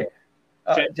 All right,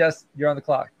 Justin, you're on the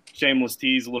clock. Shameless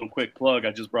tease, a little quick plug.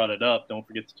 I just brought it up. Don't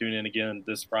forget to tune in again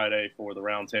this Friday for the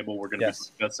roundtable. We're going to be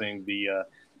discussing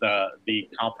the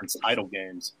conference title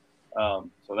games. So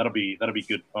that'll be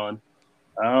good fun.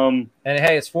 And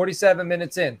hey, it's 47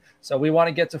 minutes in, so we want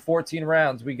to get to 14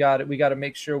 rounds. We got to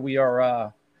make sure we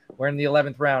are we're in the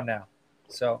 11th round now.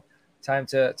 So time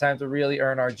to really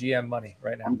earn our GM money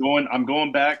right now. I'm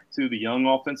going back to the young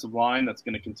offensive line that's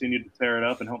going to continue to tear it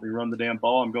up and help me run the damn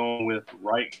ball. I'm going with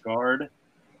right guard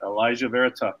Elijah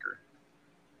Vera Tucker.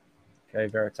 Okay,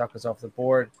 Vera Tucker's off the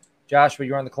board. Joshua,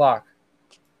 you're on the clock.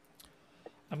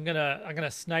 I'm gonna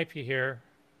snipe you here,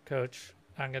 Coach.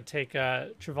 I'm gonna take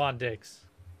Trevon Diggs.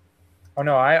 Oh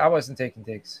no, I wasn't taking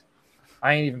Diggs.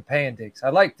 I ain't even paying Diggs. I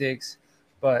like Diggs,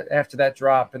 but after that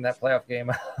drop in that playoff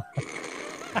game,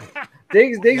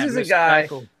 Diggs is a guy.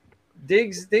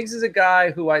 Diggs is a guy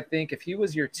who I think if he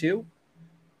was your 2,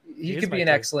 he could be an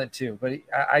excellent 2. But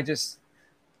I just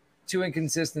too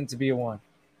inconsistent to be a 1.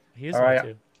 He is my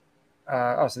 2.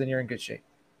 So then you're in good shape.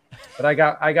 But I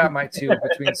got my 2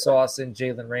 between Sauce and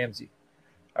Jalen Ramsey.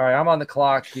 All right, I'm on the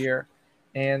clock here,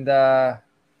 and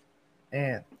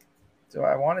man, do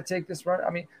I want to take this run? I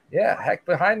mean, yeah, heck,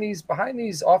 behind these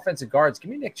offensive guards, give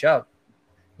me Nick Chubb.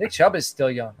 Nick Chubb is still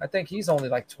young. I think he's only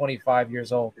like 25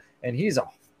 years old, and he's a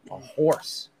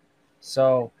horse.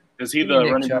 So is he the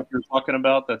running back you're talking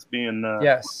about? That's being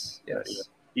yes.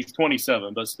 He's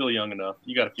 27, but still young enough.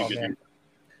 You got a few good years.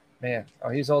 Man,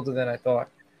 he's older than I thought.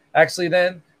 Actually,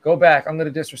 then go back. I'm going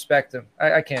to disrespect him.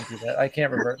 I can't do that. I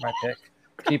can't revert my pick.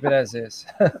 Keep it as is.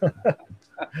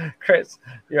 Chris,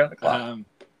 you're on the clock.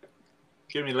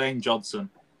 Give me Lane Johnson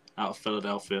out of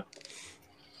Philadelphia.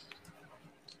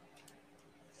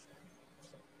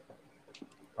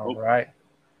 All right.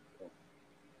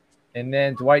 And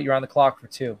then, Dwight, you're on the clock for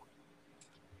 2.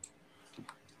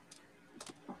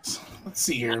 Let's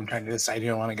see here. I'm trying to decide who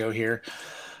I want to go here.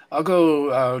 I'll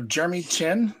go Jeremy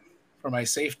Chin for my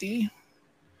safety.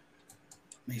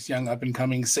 Nice young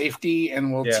up-and-coming safety,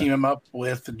 and we'll team him up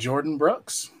with Jordan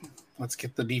Brooks. Let's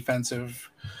get the defensive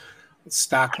 – let's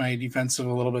stock my defensive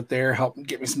a little bit there, help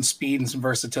get me some speed and some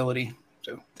versatility.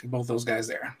 So take both those guys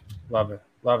there. Love it.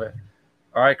 All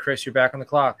right, Chris, you're back on the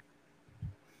clock.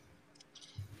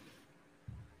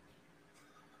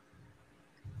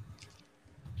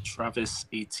 Travis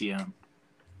Etienne.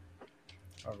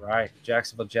 All right,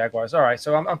 Jacksonville Jaguars. All right,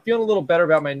 so I'm feeling a little better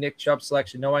about my Nick Chubb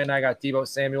selection, knowing I got Deebo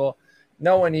Samuel,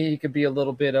 knowing he could be a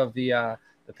little bit of the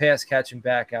pass catching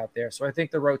back out there. So I think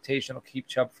the rotation will keep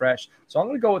Chubb fresh. So I'm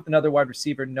going to go with another wide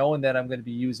receiver, knowing that I'm going to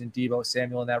be using Deebo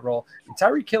Samuel in that role. And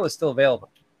Tyreek Hill is still available.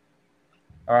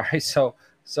 All right, so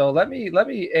let me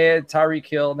add Tyreek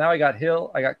Hill. Now I got Hill,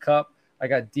 I got Kupp, I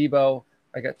got Deebo,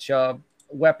 I got Chubb,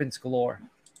 weapons galore.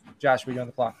 Josh, you're on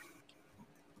the clock.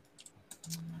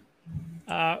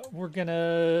 We're going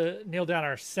to nail down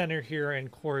our center here in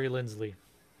Corey Linsley.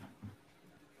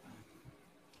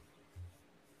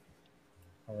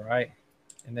 All right.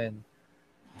 And then,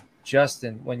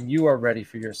 Justin, when you are ready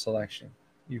for your selection,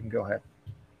 you can go ahead.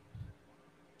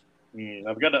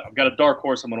 I've got a dark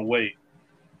horse. I'm going to wait.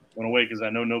 I'm going to wait because I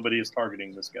know nobody is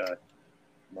targeting this guy.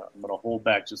 I'm going to hold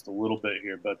back just a little bit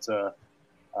here. But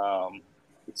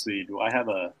let's see. Do I have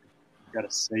got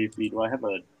a safety? I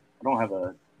don't have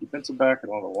a defensive back. I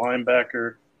don't have a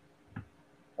linebacker.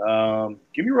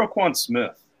 Give me Roquan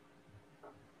Smith.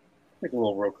 Take a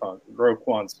little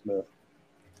Roquan Smith.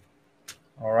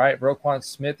 All right, Roquan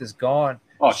Smith is gone.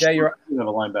 Oh, Shay, you have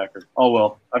a linebacker. Oh,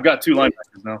 well, I've got 2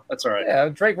 linebackers now. That's all right. Yeah,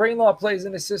 Drake Rainlaw plays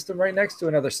in the system right next to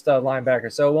another stud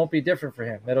linebacker, so it won't be different for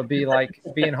him. It'll be like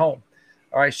being home.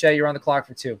 All right, Shay, you're on the clock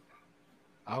for 2.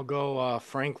 I'll go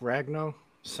Frank Ragnow,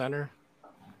 center.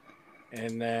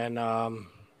 And then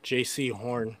J.C.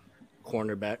 Horn,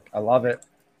 cornerback. I love it.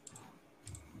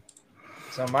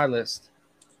 It's on my list.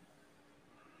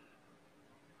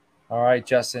 All right,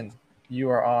 Justin, you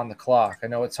are on the clock. I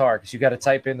know it's hard because you got to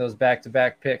type in those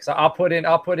back-to-back picks. I'll put in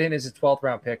as a 12th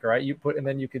round pick. All right, you put, and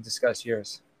then you can discuss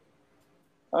yours.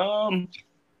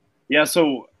 Yeah.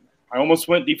 So I almost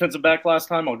went defensive back last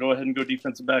time. I'll go ahead and go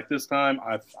defensive back this time.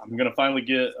 I'm going to finally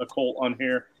get a Colt on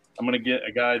here. I'm going to get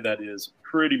a guy that is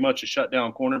pretty much a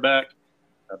shutdown cornerback,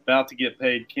 about to get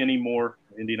paid. Kenny Moore,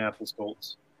 Indianapolis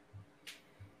Colts.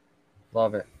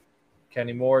 Love it.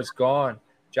 Kenny Moore is gone.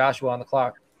 Joshua on the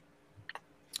clock.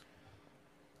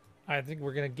 I think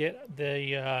we're going to get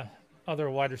the other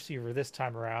wide receiver this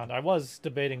time around. I was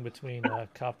debating between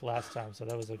Cup last time, so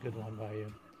that was a good one by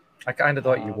you. I kind of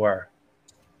thought you were.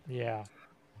 Yeah.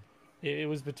 It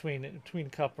was between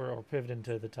Cup or pivoting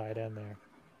to the tight end there.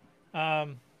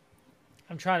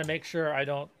 I'm trying to make sure I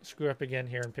don't screw up again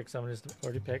here and pick someone who's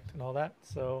already picked and all that.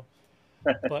 So,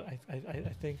 but I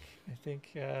think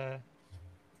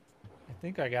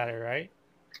I got it right.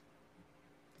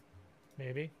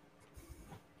 Maybe.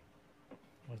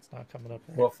 Well, it's not coming up.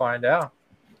 Right. We'll find out.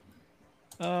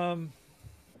 I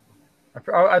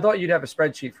thought you'd have a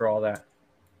spreadsheet for all that.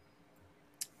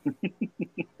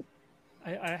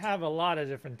 I have a lot of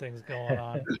different things going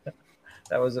on.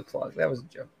 That was a plug. That was a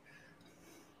joke.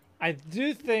 I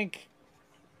do think,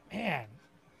 man.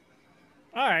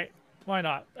 All right, why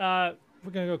not?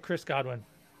 We're gonna go Chris Godwin.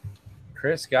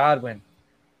 Chris Godwin,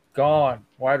 gone.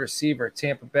 Wide receiver,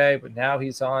 Tampa Bay, but now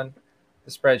he's on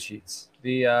the spreadsheets,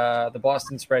 the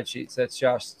Boston spreadsheets. That's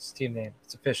Josh's team name.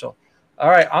 It's official.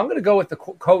 All right, I'm gonna go with the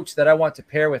coach that I want to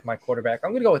pair with my quarterback.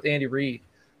 I'm gonna go with Andy Reid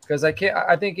because I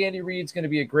think Andy Reid's gonna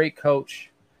be a great coach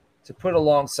to put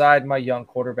alongside my young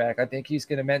quarterback. I think he's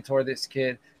gonna mentor this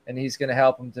kid. And he's going to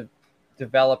help him to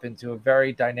develop into a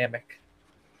very dynamic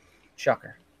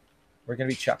chucker. We're going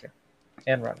to be chucking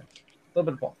and running. A little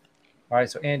bit of both. All right,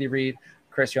 so Andy Reid,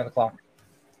 Chris, you're on the clock.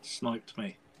 Sniped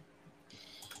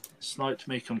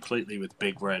me completely with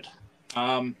Big Red.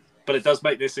 But it does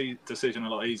make this decision a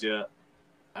lot easier,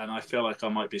 and I feel like I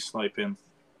might be sniping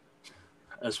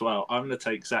as well. I'm going to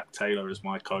take Zach Taylor as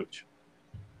my coach.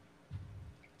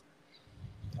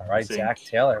 All right, Zach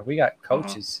Taylor. We got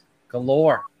coaches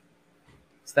galore.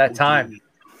 It's that time.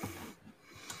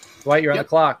 Dwight, you're on the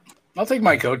clock. I'll take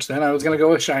my coach then. I was going to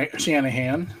go with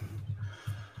Shanahan.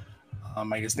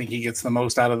 I just think he gets the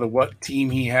most out of what team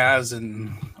he has,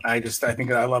 and I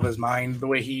think I love his mind, the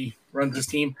way he runs his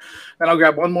team. Then I'll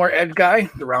grab one more edge guy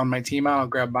to round my team out. I'll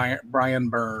grab Brian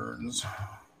Burns.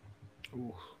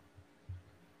 Ooh.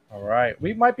 All right,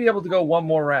 we might be able to go one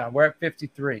more round. We're at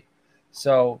 53,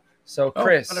 so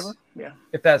Chris, yeah.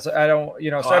 If that's so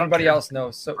everybody else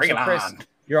knows. So Chris,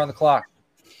 you're on the clock.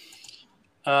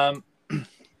 I'm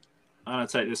gonna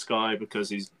take this guy because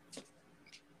he's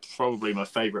probably my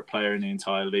favorite player in the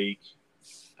entire league.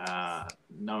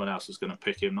 No one else was going to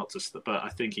pick him, but I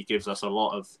think he gives us a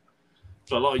lot of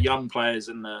young players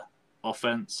in the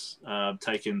offense.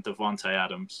 Taking Devontae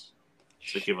Adams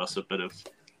to give us a bit of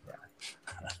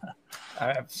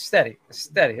steady.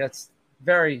 That's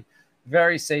very,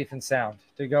 very safe and sound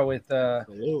to go with the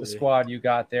squad you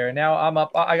got there. And now I'm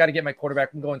up. I got to get my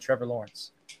quarterback. I'm going Trevor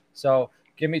Lawrence. So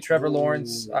give me Trevor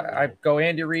Lawrence. I go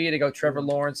Andy Reid. I go Trevor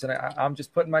Lawrence, and I'm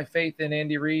just putting my faith in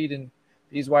Andy Reid and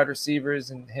these wide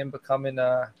receivers and him becoming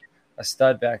a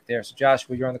stud back there. So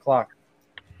Joshua, you're on the clock.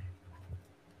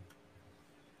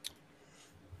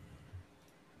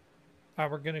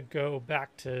 We're gonna go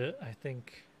back to I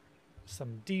think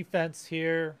some defense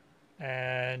here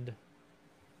and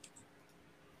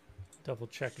double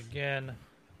check again.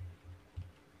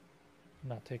 I'm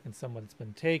not taking someone that's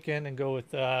been taken and go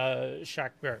with Shaq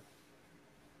Barrett.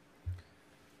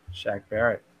 Shaq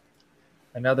Barrett.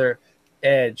 Another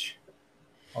edge.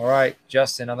 All right,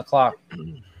 Justin on the clock.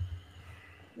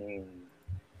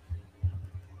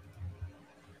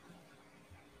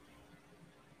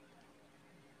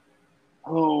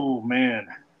 Oh, man.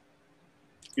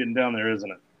 It's getting down there,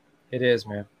 isn't it? It is,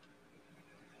 man.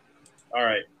 All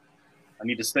right. I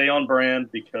need to stay on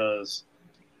brand because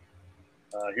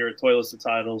here at Toilets to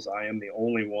Titles, I am the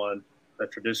only one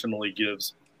that traditionally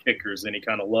gives kickers any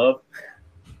kind of love.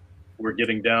 We're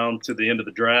getting down to the end of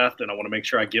the draft, and I want to make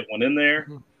sure I get one in there.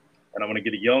 And I want to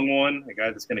get a young one, a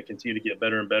guy that's going to continue to get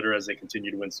better and better as they continue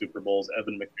to win Super Bowls,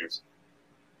 Evan McPherson.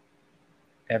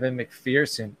 Evan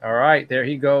McPherson. All right, there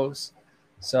he goes.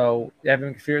 So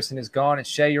Evan McPherson is gone, and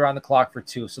Shay, you're on the clock for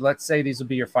 2. So let's say these will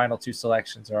be your final 2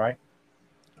 selections, all right?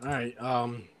 All right.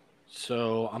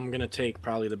 So I'm going to take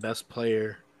probably the best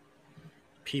player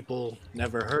people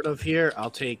never heard of here.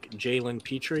 I'll take Jalen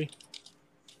Petrie,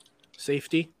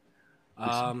 safety.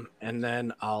 And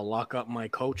then I'll lock up my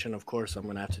coach, and of course, I'm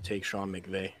going to have to take Sean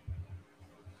McVay.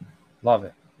 Love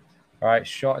it. All right,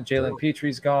 Jalen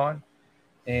Petrie's gone,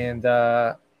 and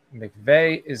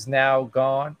McVay is now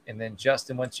gone. And then,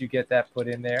 Justin, once you get that put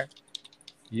in there,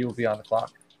 you will be on the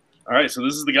clock. All right, so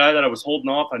this is the guy that I was holding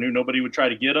off. I knew nobody would try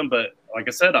to get him, but like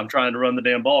I said, I'm trying to run the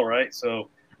damn ball, right? So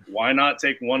why not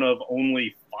take one of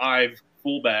only 5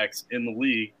 fullbacks in the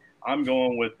league? I'm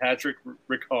going with Patrick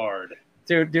Ricard.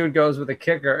 Dude goes with a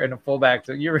kicker and a fullback.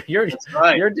 So you're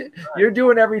right. you're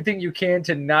doing everything you can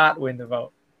to not win the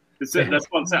vote. That's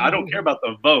what I'm saying. I don't care about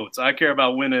the votes. I care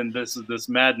about winning this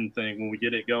Madden thing when we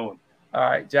get it going. All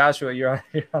right, Joshua, you're on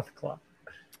the clock.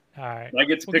 All right. I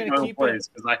get to pick my own plays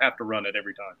because I have to run it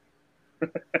every time.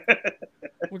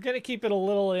 We're going to keep it a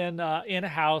little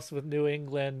in-house with New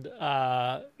England,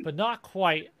 but not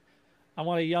quite. I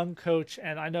want a young coach,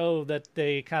 and I know that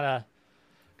they kind of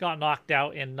got knocked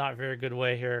out in not very good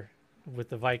way here with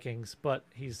the Vikings, but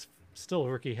he's still a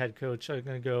rookie head coach. I'm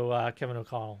going to go Kevin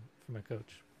O'Connell for my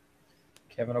coach.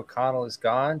 Kevin O'Connell is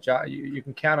gone. You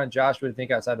can count on Joshua to think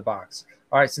outside the box.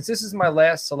 All right, since this is my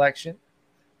last selection,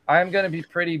 I'm going to be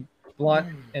pretty blunt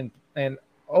and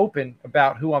open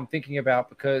about who I'm thinking about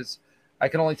because I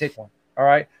can only take one. All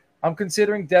right, I'm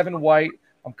considering Devin White.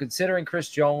 I'm considering Chris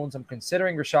Jones. I'm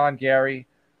considering Rashawn Gary.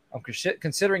 I'm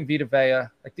considering Vita Vea.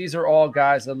 Like, these are all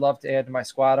guys I'd love to add to my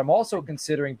squad. I'm also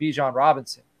considering Bijan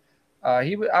Robinson.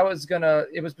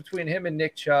 It was between him and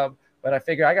Nick Chubb, but I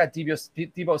figured I got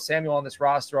Deebo Samuel on this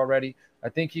roster already. I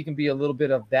think he can be a little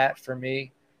bit of that for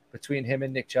me between him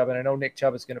and Nick Chubb. And I know Nick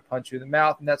Chubb is going to punch you in the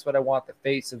mouth, and that's what I want the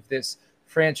face of this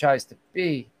franchise to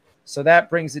be. So that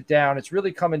brings it down. It's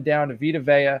really coming down to Vita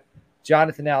Vea,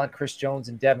 Jonathan Allen, Chris Jones,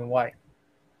 and Devin White.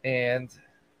 And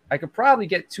I could probably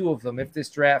get 2 of them if this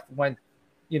draft went,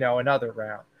 another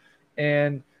round.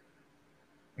 And,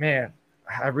 man,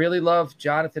 I really love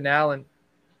Jonathan Allen,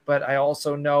 but I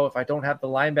also know if I don't have the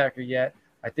linebacker yet,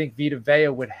 I think Vita Vea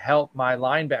would help my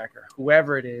linebacker.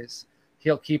 Whoever it is,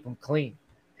 he'll keep them clean.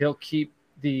 He'll keep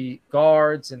the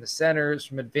guards and the centers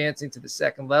from advancing to the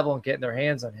second level and getting their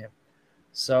hands on him.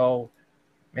 So,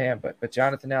 man, but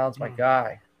Jonathan Allen's my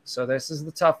guy. So this is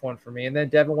the tough one for me. And then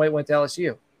Devin White went to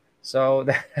LSU. So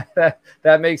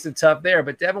that makes it tough there.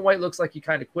 But Devin White looks like he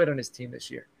kind of quit on his team this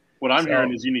year. What I'm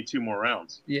hearing is you need 2 more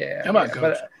rounds. Yeah. Come on,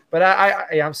 Coach. But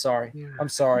I'm sorry. I'm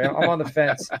sorry. I'm on the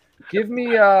fence. Give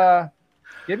me Vita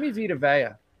Vea.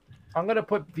 I'm going to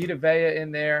put Vita Vea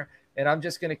in there, and I'm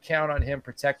just going to count on him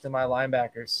protecting my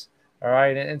linebackers. All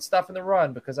right, and stuff in the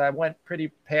run because I went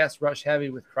pretty pass rush heavy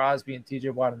with Crosby and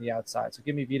TJ Watt on the outside. So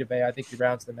give me Vita Vea. I think he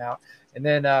rounds them out. And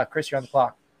then, Chris, you're on the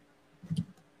clock.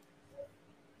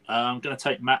 I'm going to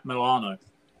take Matt Milano,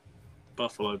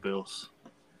 Buffalo Bills.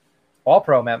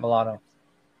 All-Pro Matt Milano.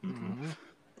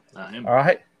 Mm-hmm. All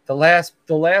right, the last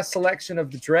selection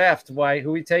of the draft. Who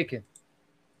are we taking?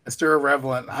 Mr.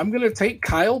 Irrelevant. I'm going to take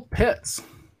Kyle Pitts.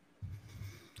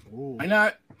 Ooh. Why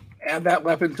not add that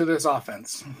weapon to this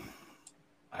offense?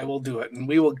 I will do it, and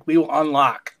we will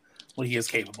unlock what he is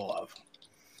capable of.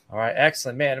 All right,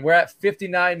 excellent, man. We're at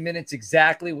 59 minutes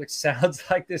exactly, which sounds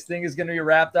like this thing is going to be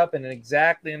wrapped up in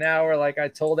exactly an hour, like I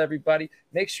told everybody.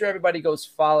 Make sure everybody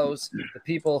follows the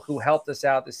people who helped us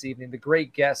out this evening, the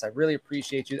great guests. I really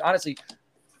appreciate you. Honestly,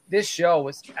 this show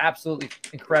was absolutely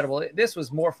incredible. This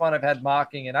was more fun I've had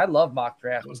mocking, and I love mock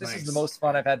drafts. This is the most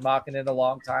fun I've had mocking in a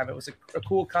long time. It was a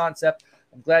cool concept.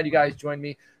 I'm glad you guys joined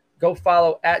me. Go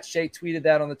follow at Shay tweeted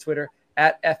that on the Twitter,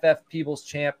 at FF Peebles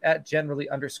Champ, at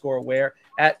generally_aware,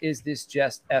 at Is This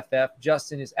Just FF.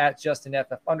 Justin is at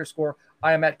JustinFF_.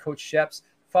 I am at Coach Sheps.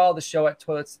 Follow the show at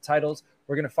Toilets to Titles.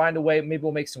 We're going to find a way. Maybe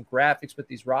we'll make some graphics with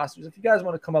these rosters. If you guys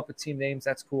want to come up with team names,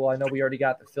 that's cool. I know we already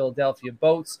got the Philadelphia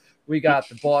Boats. We got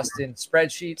the Boston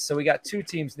Spreadsheets. So we got 2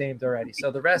 teams named already. So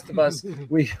the rest of us,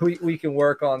 we can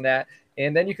work on that.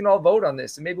 And then you can all vote on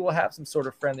this, and maybe we'll have some sort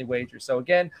of friendly wager. So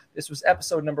again, this was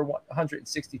episode number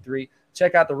 163.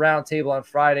 Check out the roundtable on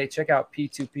Friday. Check out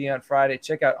P2P on Friday.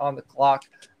 Check out On the Clock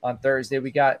on Thursday.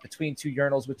 We got Between Two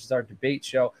Urinals, which is our debate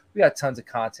show. We got tons of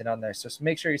content on there. So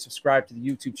make sure you subscribe to the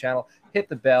YouTube channel, hit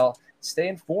the bell, stay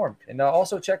informed, and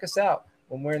also check us out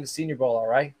when we're in the Senior Bowl. All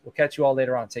right. We'll catch you all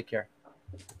later on. Take care.